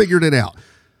schools have figured it out.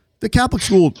 The Catholic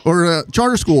school or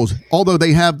charter schools, although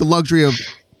they have the luxury of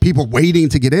people waiting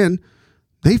to get in,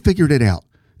 they figured it out.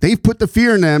 They've put the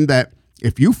fear in them that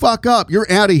if you fuck up,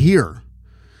 you're out of here.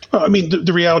 I mean,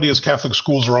 the reality is Catholic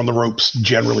schools are on the ropes,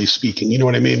 generally speaking. You know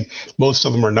what I mean? Most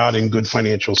of them are not in good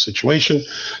financial situation.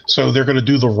 So they're going to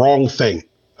do the wrong thing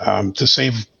to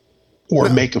save or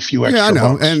make a few extra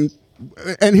bucks.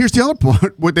 And here's the other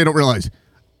part, what they don't realize.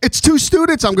 It's 2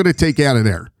 students I'm going to take out of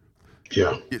there.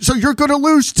 Yeah. So you're going to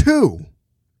lose 2.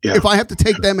 Yeah. if I have to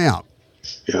take them out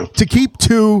Yeah. to keep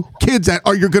two kids that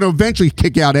you're going to eventually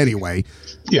kick out anyway.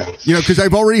 Yeah. Because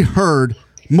I've already heard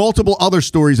multiple other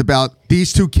stories about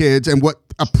these two kids and what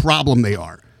a problem they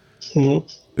are.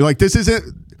 Mm-hmm. Like, this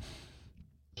isn't.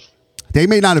 They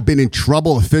may not have been in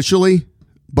trouble officially,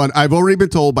 but I've already been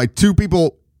told by two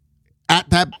people at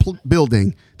that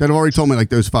building that have already told me, like,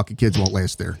 those fucking kids won't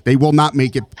last there. They will not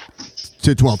make it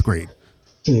to 12th grade.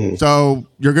 Mm. So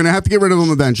you're going to have to get rid of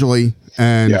them eventually.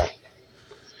 And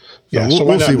yeah. So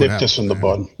why not nip this in the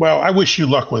bud? Well, I wish you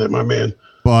luck with it, my man.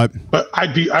 But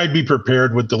I'd be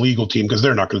prepared with the legal team because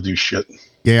they're not going to do shit.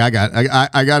 Yeah, I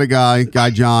got a guy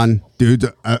John, dude's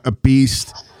a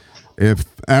beast. If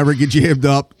I ever get jammed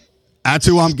up, that's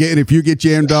who I'm getting. If you get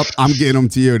jammed up, I'm getting them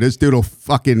to you. This dude will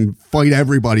fucking fight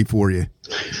everybody for you.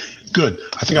 Good.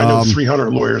 I think I know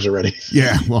 300 lawyers already.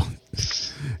 Yeah, well,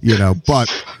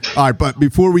 but all right. But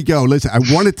before we go, listen, I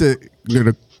wanted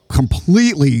to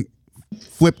completely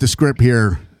flip the script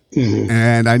here,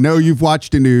 and I know you've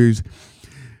watched the news.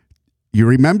 You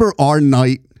remember our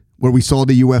night where we saw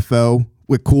the UFO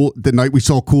with the night we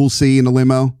saw Cool C in the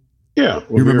limo? Yeah,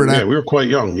 you remember that? Yeah, we were quite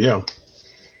young. Yeah.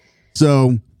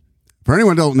 So, for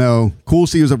anyone who don't know, Cool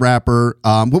C was a rapper.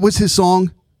 What was his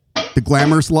song? The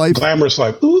Glamorous Life? Glamorous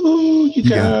Life. Ooh, you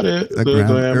got it. The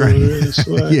Glamorous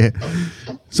Life. Yeah.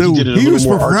 So he was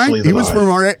from He was from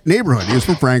our neighborhood. He was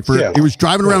from Frankfurt. Yeah. He was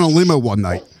driving around a limo one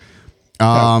night.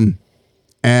 And,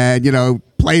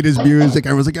 played his music.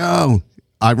 I was like, oh.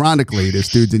 Ironically, this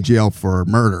dude's in jail for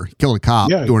murder. He killed a cop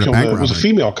during a bank robbery. It was a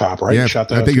female cop, right? Yeah,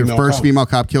 I think the first female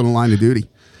cop killed in line of duty.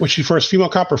 Was she first female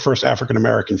cop or first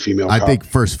African-American female cop? I think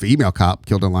first female cop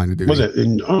killed in line of duty. Was it?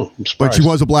 I'm surprised. But she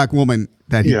was a black woman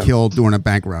that he killed during a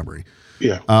bank robbery.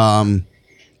 Yeah.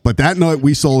 But that night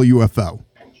we saw a UFO.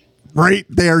 Right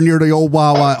there near the old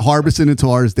Wawa, Harbison and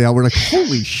Tarsdale. We're like,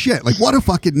 holy shit. Like, what a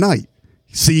fucking night.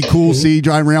 See Cool C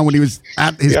driving around when he was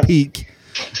at his peak.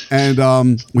 And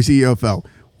we see UFO.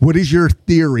 What is your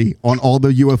theory on all the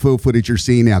UFO footage you're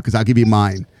seeing now? Because I'll give you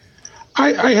mine.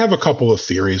 I have a couple of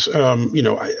theories.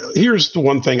 Here's the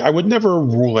one thing. I would never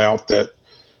rule out that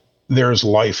there's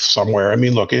life somewhere. I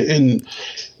mean, look, in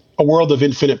a world of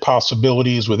infinite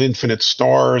possibilities with infinite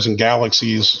stars and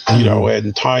galaxies,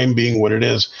 and time being what it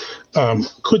is,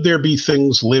 could there be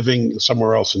things living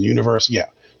somewhere else in the universe? Yeah.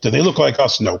 Do they look like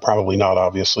us? No, probably not,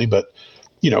 obviously. But,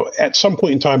 at some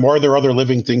point in time, are there other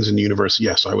living things in the universe?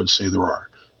 Yes, I would say there are.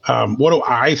 What do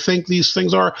I think these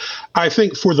things are? I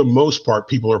think for the most part,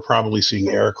 people are probably seeing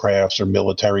aircrafts or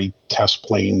military test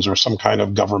planes or some kind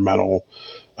of governmental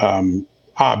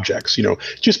objects.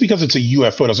 Just because it's a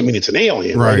UFO doesn't mean it's an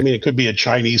alien. Right? I mean, it could be a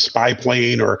Chinese spy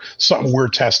plane or something we're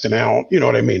testing out. You know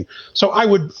what I mean? So I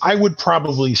would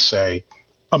probably say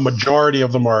a majority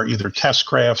of them are either test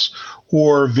crafts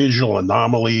or visual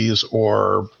anomalies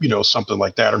or, something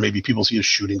like that. Or maybe people see a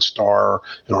shooting star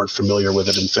and aren't familiar with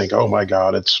it and think, oh my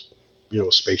God, it's,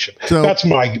 a spaceship. So, that's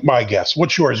my guess.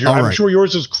 What's yours? I'm sure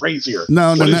yours is crazier.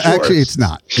 No, actually it's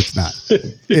not. It's not.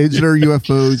 Is there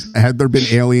UFOs? Have there been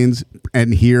aliens?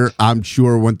 And here, I'm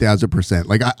sure 1,000%.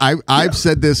 Like I've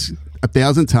said this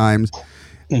 1,000 times.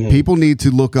 Mm-hmm. People need to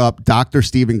look up Dr.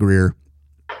 Stephen Greer.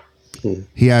 Mm-hmm.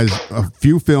 He has a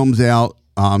few films out.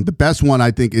 The best one,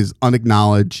 I think, is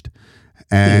Unacknowledged.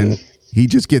 And he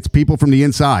just gets people from the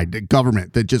inside, the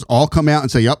government, that just all come out and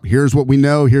say, yep, here's what we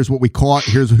know. Here's what we caught.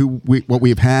 Here's what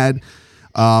we've had.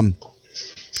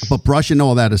 But brushing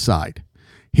all that aside,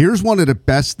 here's one of the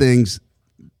best things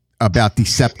about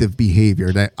deceptive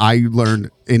behavior that I learned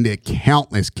in the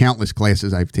countless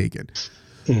classes I've taken.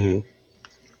 Mm-hmm.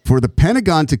 For the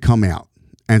Pentagon to come out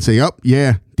and say, oh,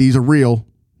 yeah, these are real.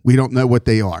 We don't know what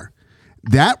they are.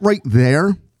 That right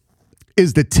there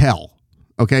is the tell.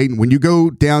 Okay, when you go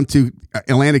down to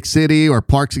Atlantic City or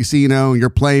Parks Casino and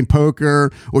you're playing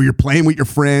poker or you're playing with your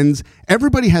friends,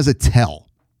 everybody has a tell.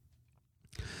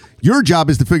 Your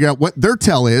job is to figure out what their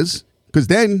tell is, because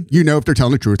then you know if they're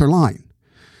telling the truth or lying.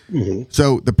 Mm-hmm.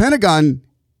 So the Pentagon,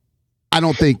 I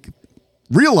don't think,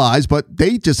 realized, but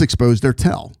they just exposed their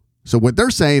tell. So what they're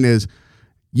saying is,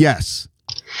 yes,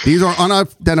 these are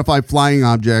unidentified flying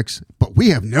objects, but we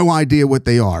have no idea what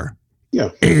they are. Yeah.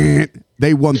 And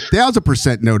they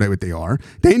 1,000% know what they are.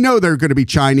 They know they're going to be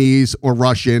Chinese or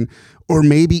Russian or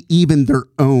maybe even their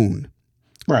own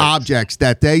objects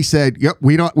that they said, yep,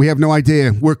 we have no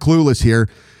idea. We're clueless here.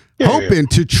 Hoping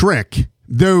to trick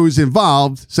those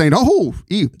involved, saying, oh,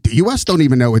 the U.S. don't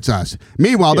even know it's us.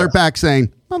 Meanwhile, they're back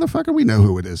saying, motherfucker, we know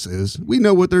who this is. We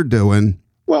know what they're doing.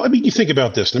 Well, I mean, you think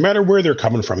about this. No matter where they're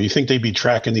coming from, you think they'd be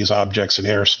tracking these objects in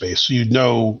airspace. So you'd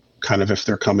know kind of if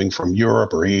they're coming from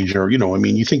Europe or Asia, or, I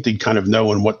mean, you think they'd kind of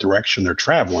know in what direction they're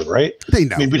traveling, right? They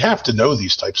know. I mean, we'd have to know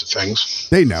these types of things.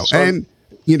 They know. So, and,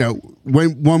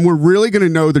 when we're really going to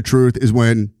know the truth is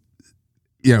when,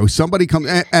 somebody comes,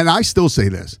 and I still say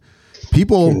this,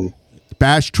 people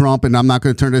bash Trump, and I'm not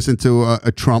going to turn this into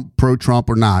a Trump, pro-Trump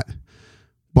or not,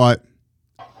 but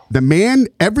the man,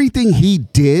 everything he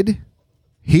did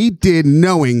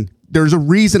knowing there's a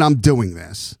reason I'm doing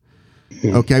this.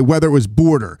 Okay, whether it was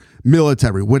border,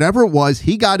 military, whatever it was,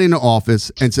 he got into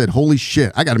office and said, holy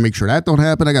shit, I got to make sure that don't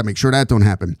happen. I got to make sure that don't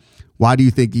happen. Why do you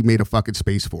think he made a fucking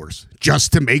Space Force?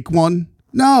 Just to make one?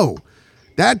 No.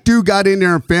 That dude got in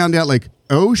there and found out like,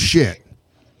 oh shit,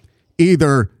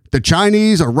 either the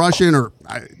Chinese or Russian or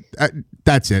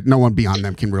that's it. No one beyond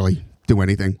them can really do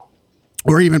anything.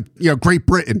 Or even, Great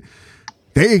Britain.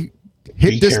 They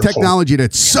hit this technology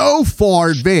that's so far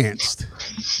advanced.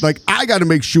 Like, I got to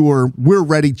make sure we're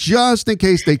ready just in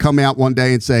case they come out one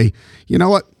day and say, you know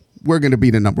what, we're going to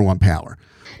be the number one power.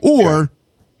 Or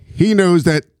he knows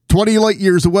that 20 light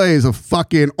years away is a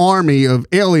fucking army of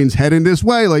aliens heading this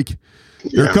way. Like,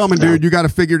 they're coming, dude. You got to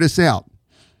figure this out.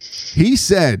 He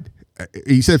said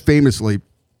famously,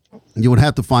 you would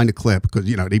have to find a clip because,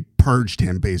 they purged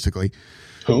him basically.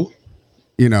 Who?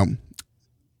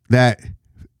 That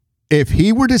if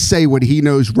he were to say what he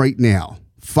knows right now,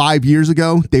 5 years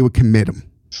ago, they would commit him.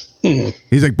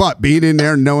 He's like, but being in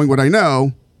there, knowing what I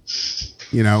know,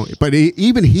 but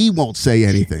even he won't say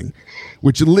anything,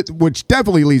 which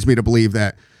definitely leads me to believe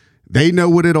that they know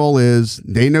what it all is.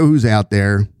 They know who's out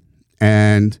there.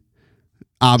 And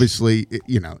obviously,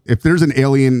 if there's an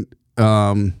alien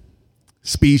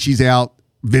species out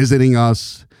visiting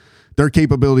us, their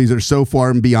capabilities are so far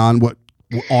and beyond what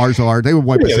ours are. They would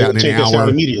wipe us out in an hour.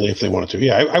 Immediately if they wanted to.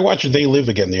 Yeah, I watched They Live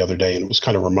again the other day, and it was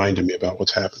kind of reminding me about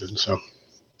what's happening. So,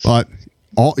 but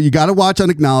you got to watch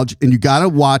Unacknowledged, and you got to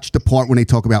watch the part when they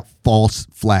talk about false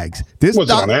flags. This was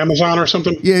it on Amazon or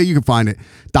something? Yeah, you can find it.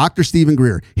 Dr. Stephen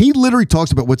Greer. He literally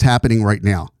talks about what's happening right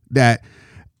now. That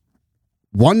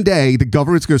one day the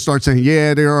government's going to start saying,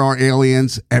 yeah, there are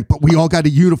aliens, but we all got to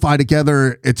unify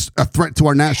together. It's a threat to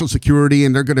our national security,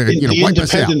 and they're going to wipe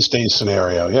us out. Independence Day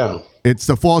scenario, yeah. It's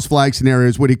the false flag scenario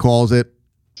is what he calls it.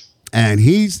 And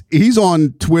he's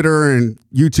on Twitter and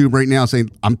YouTube right now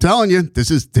saying, I'm telling you, this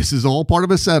is all part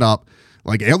of a setup.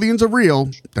 Like, aliens are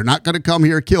real. They're not going to come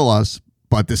here and kill us.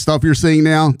 But the stuff you're seeing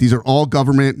now, these are all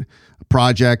government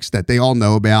projects that they all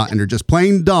know about, and they're just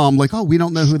plain dumb, like, oh, we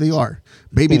don't know who they are.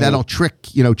 Maybe that'll trick,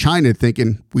 China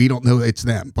thinking we don't know it's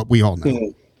them, but we all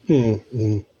know.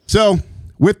 So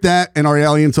with that and our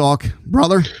alien talk,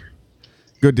 brother,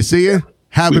 good to see you.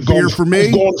 Have a beer for me.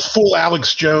 We've gone full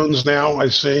Alex Jones now, I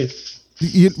see.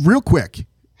 Real quick,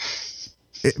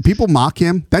 people mock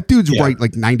him. That dude's right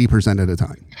like 90% of the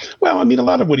time. Well, I mean, a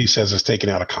lot of what he says is taken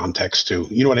out of context, too.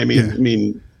 You know what I mean? Yeah. I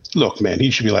mean, look, man,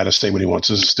 he should be allowed to say what he wants.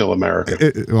 This is still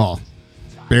America. Well,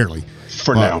 barely.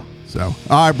 For now. So,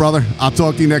 all right, brother. I'll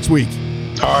talk to you next week.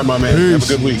 All right, my man. Peace.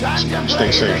 Have a good week.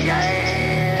 Stay safe.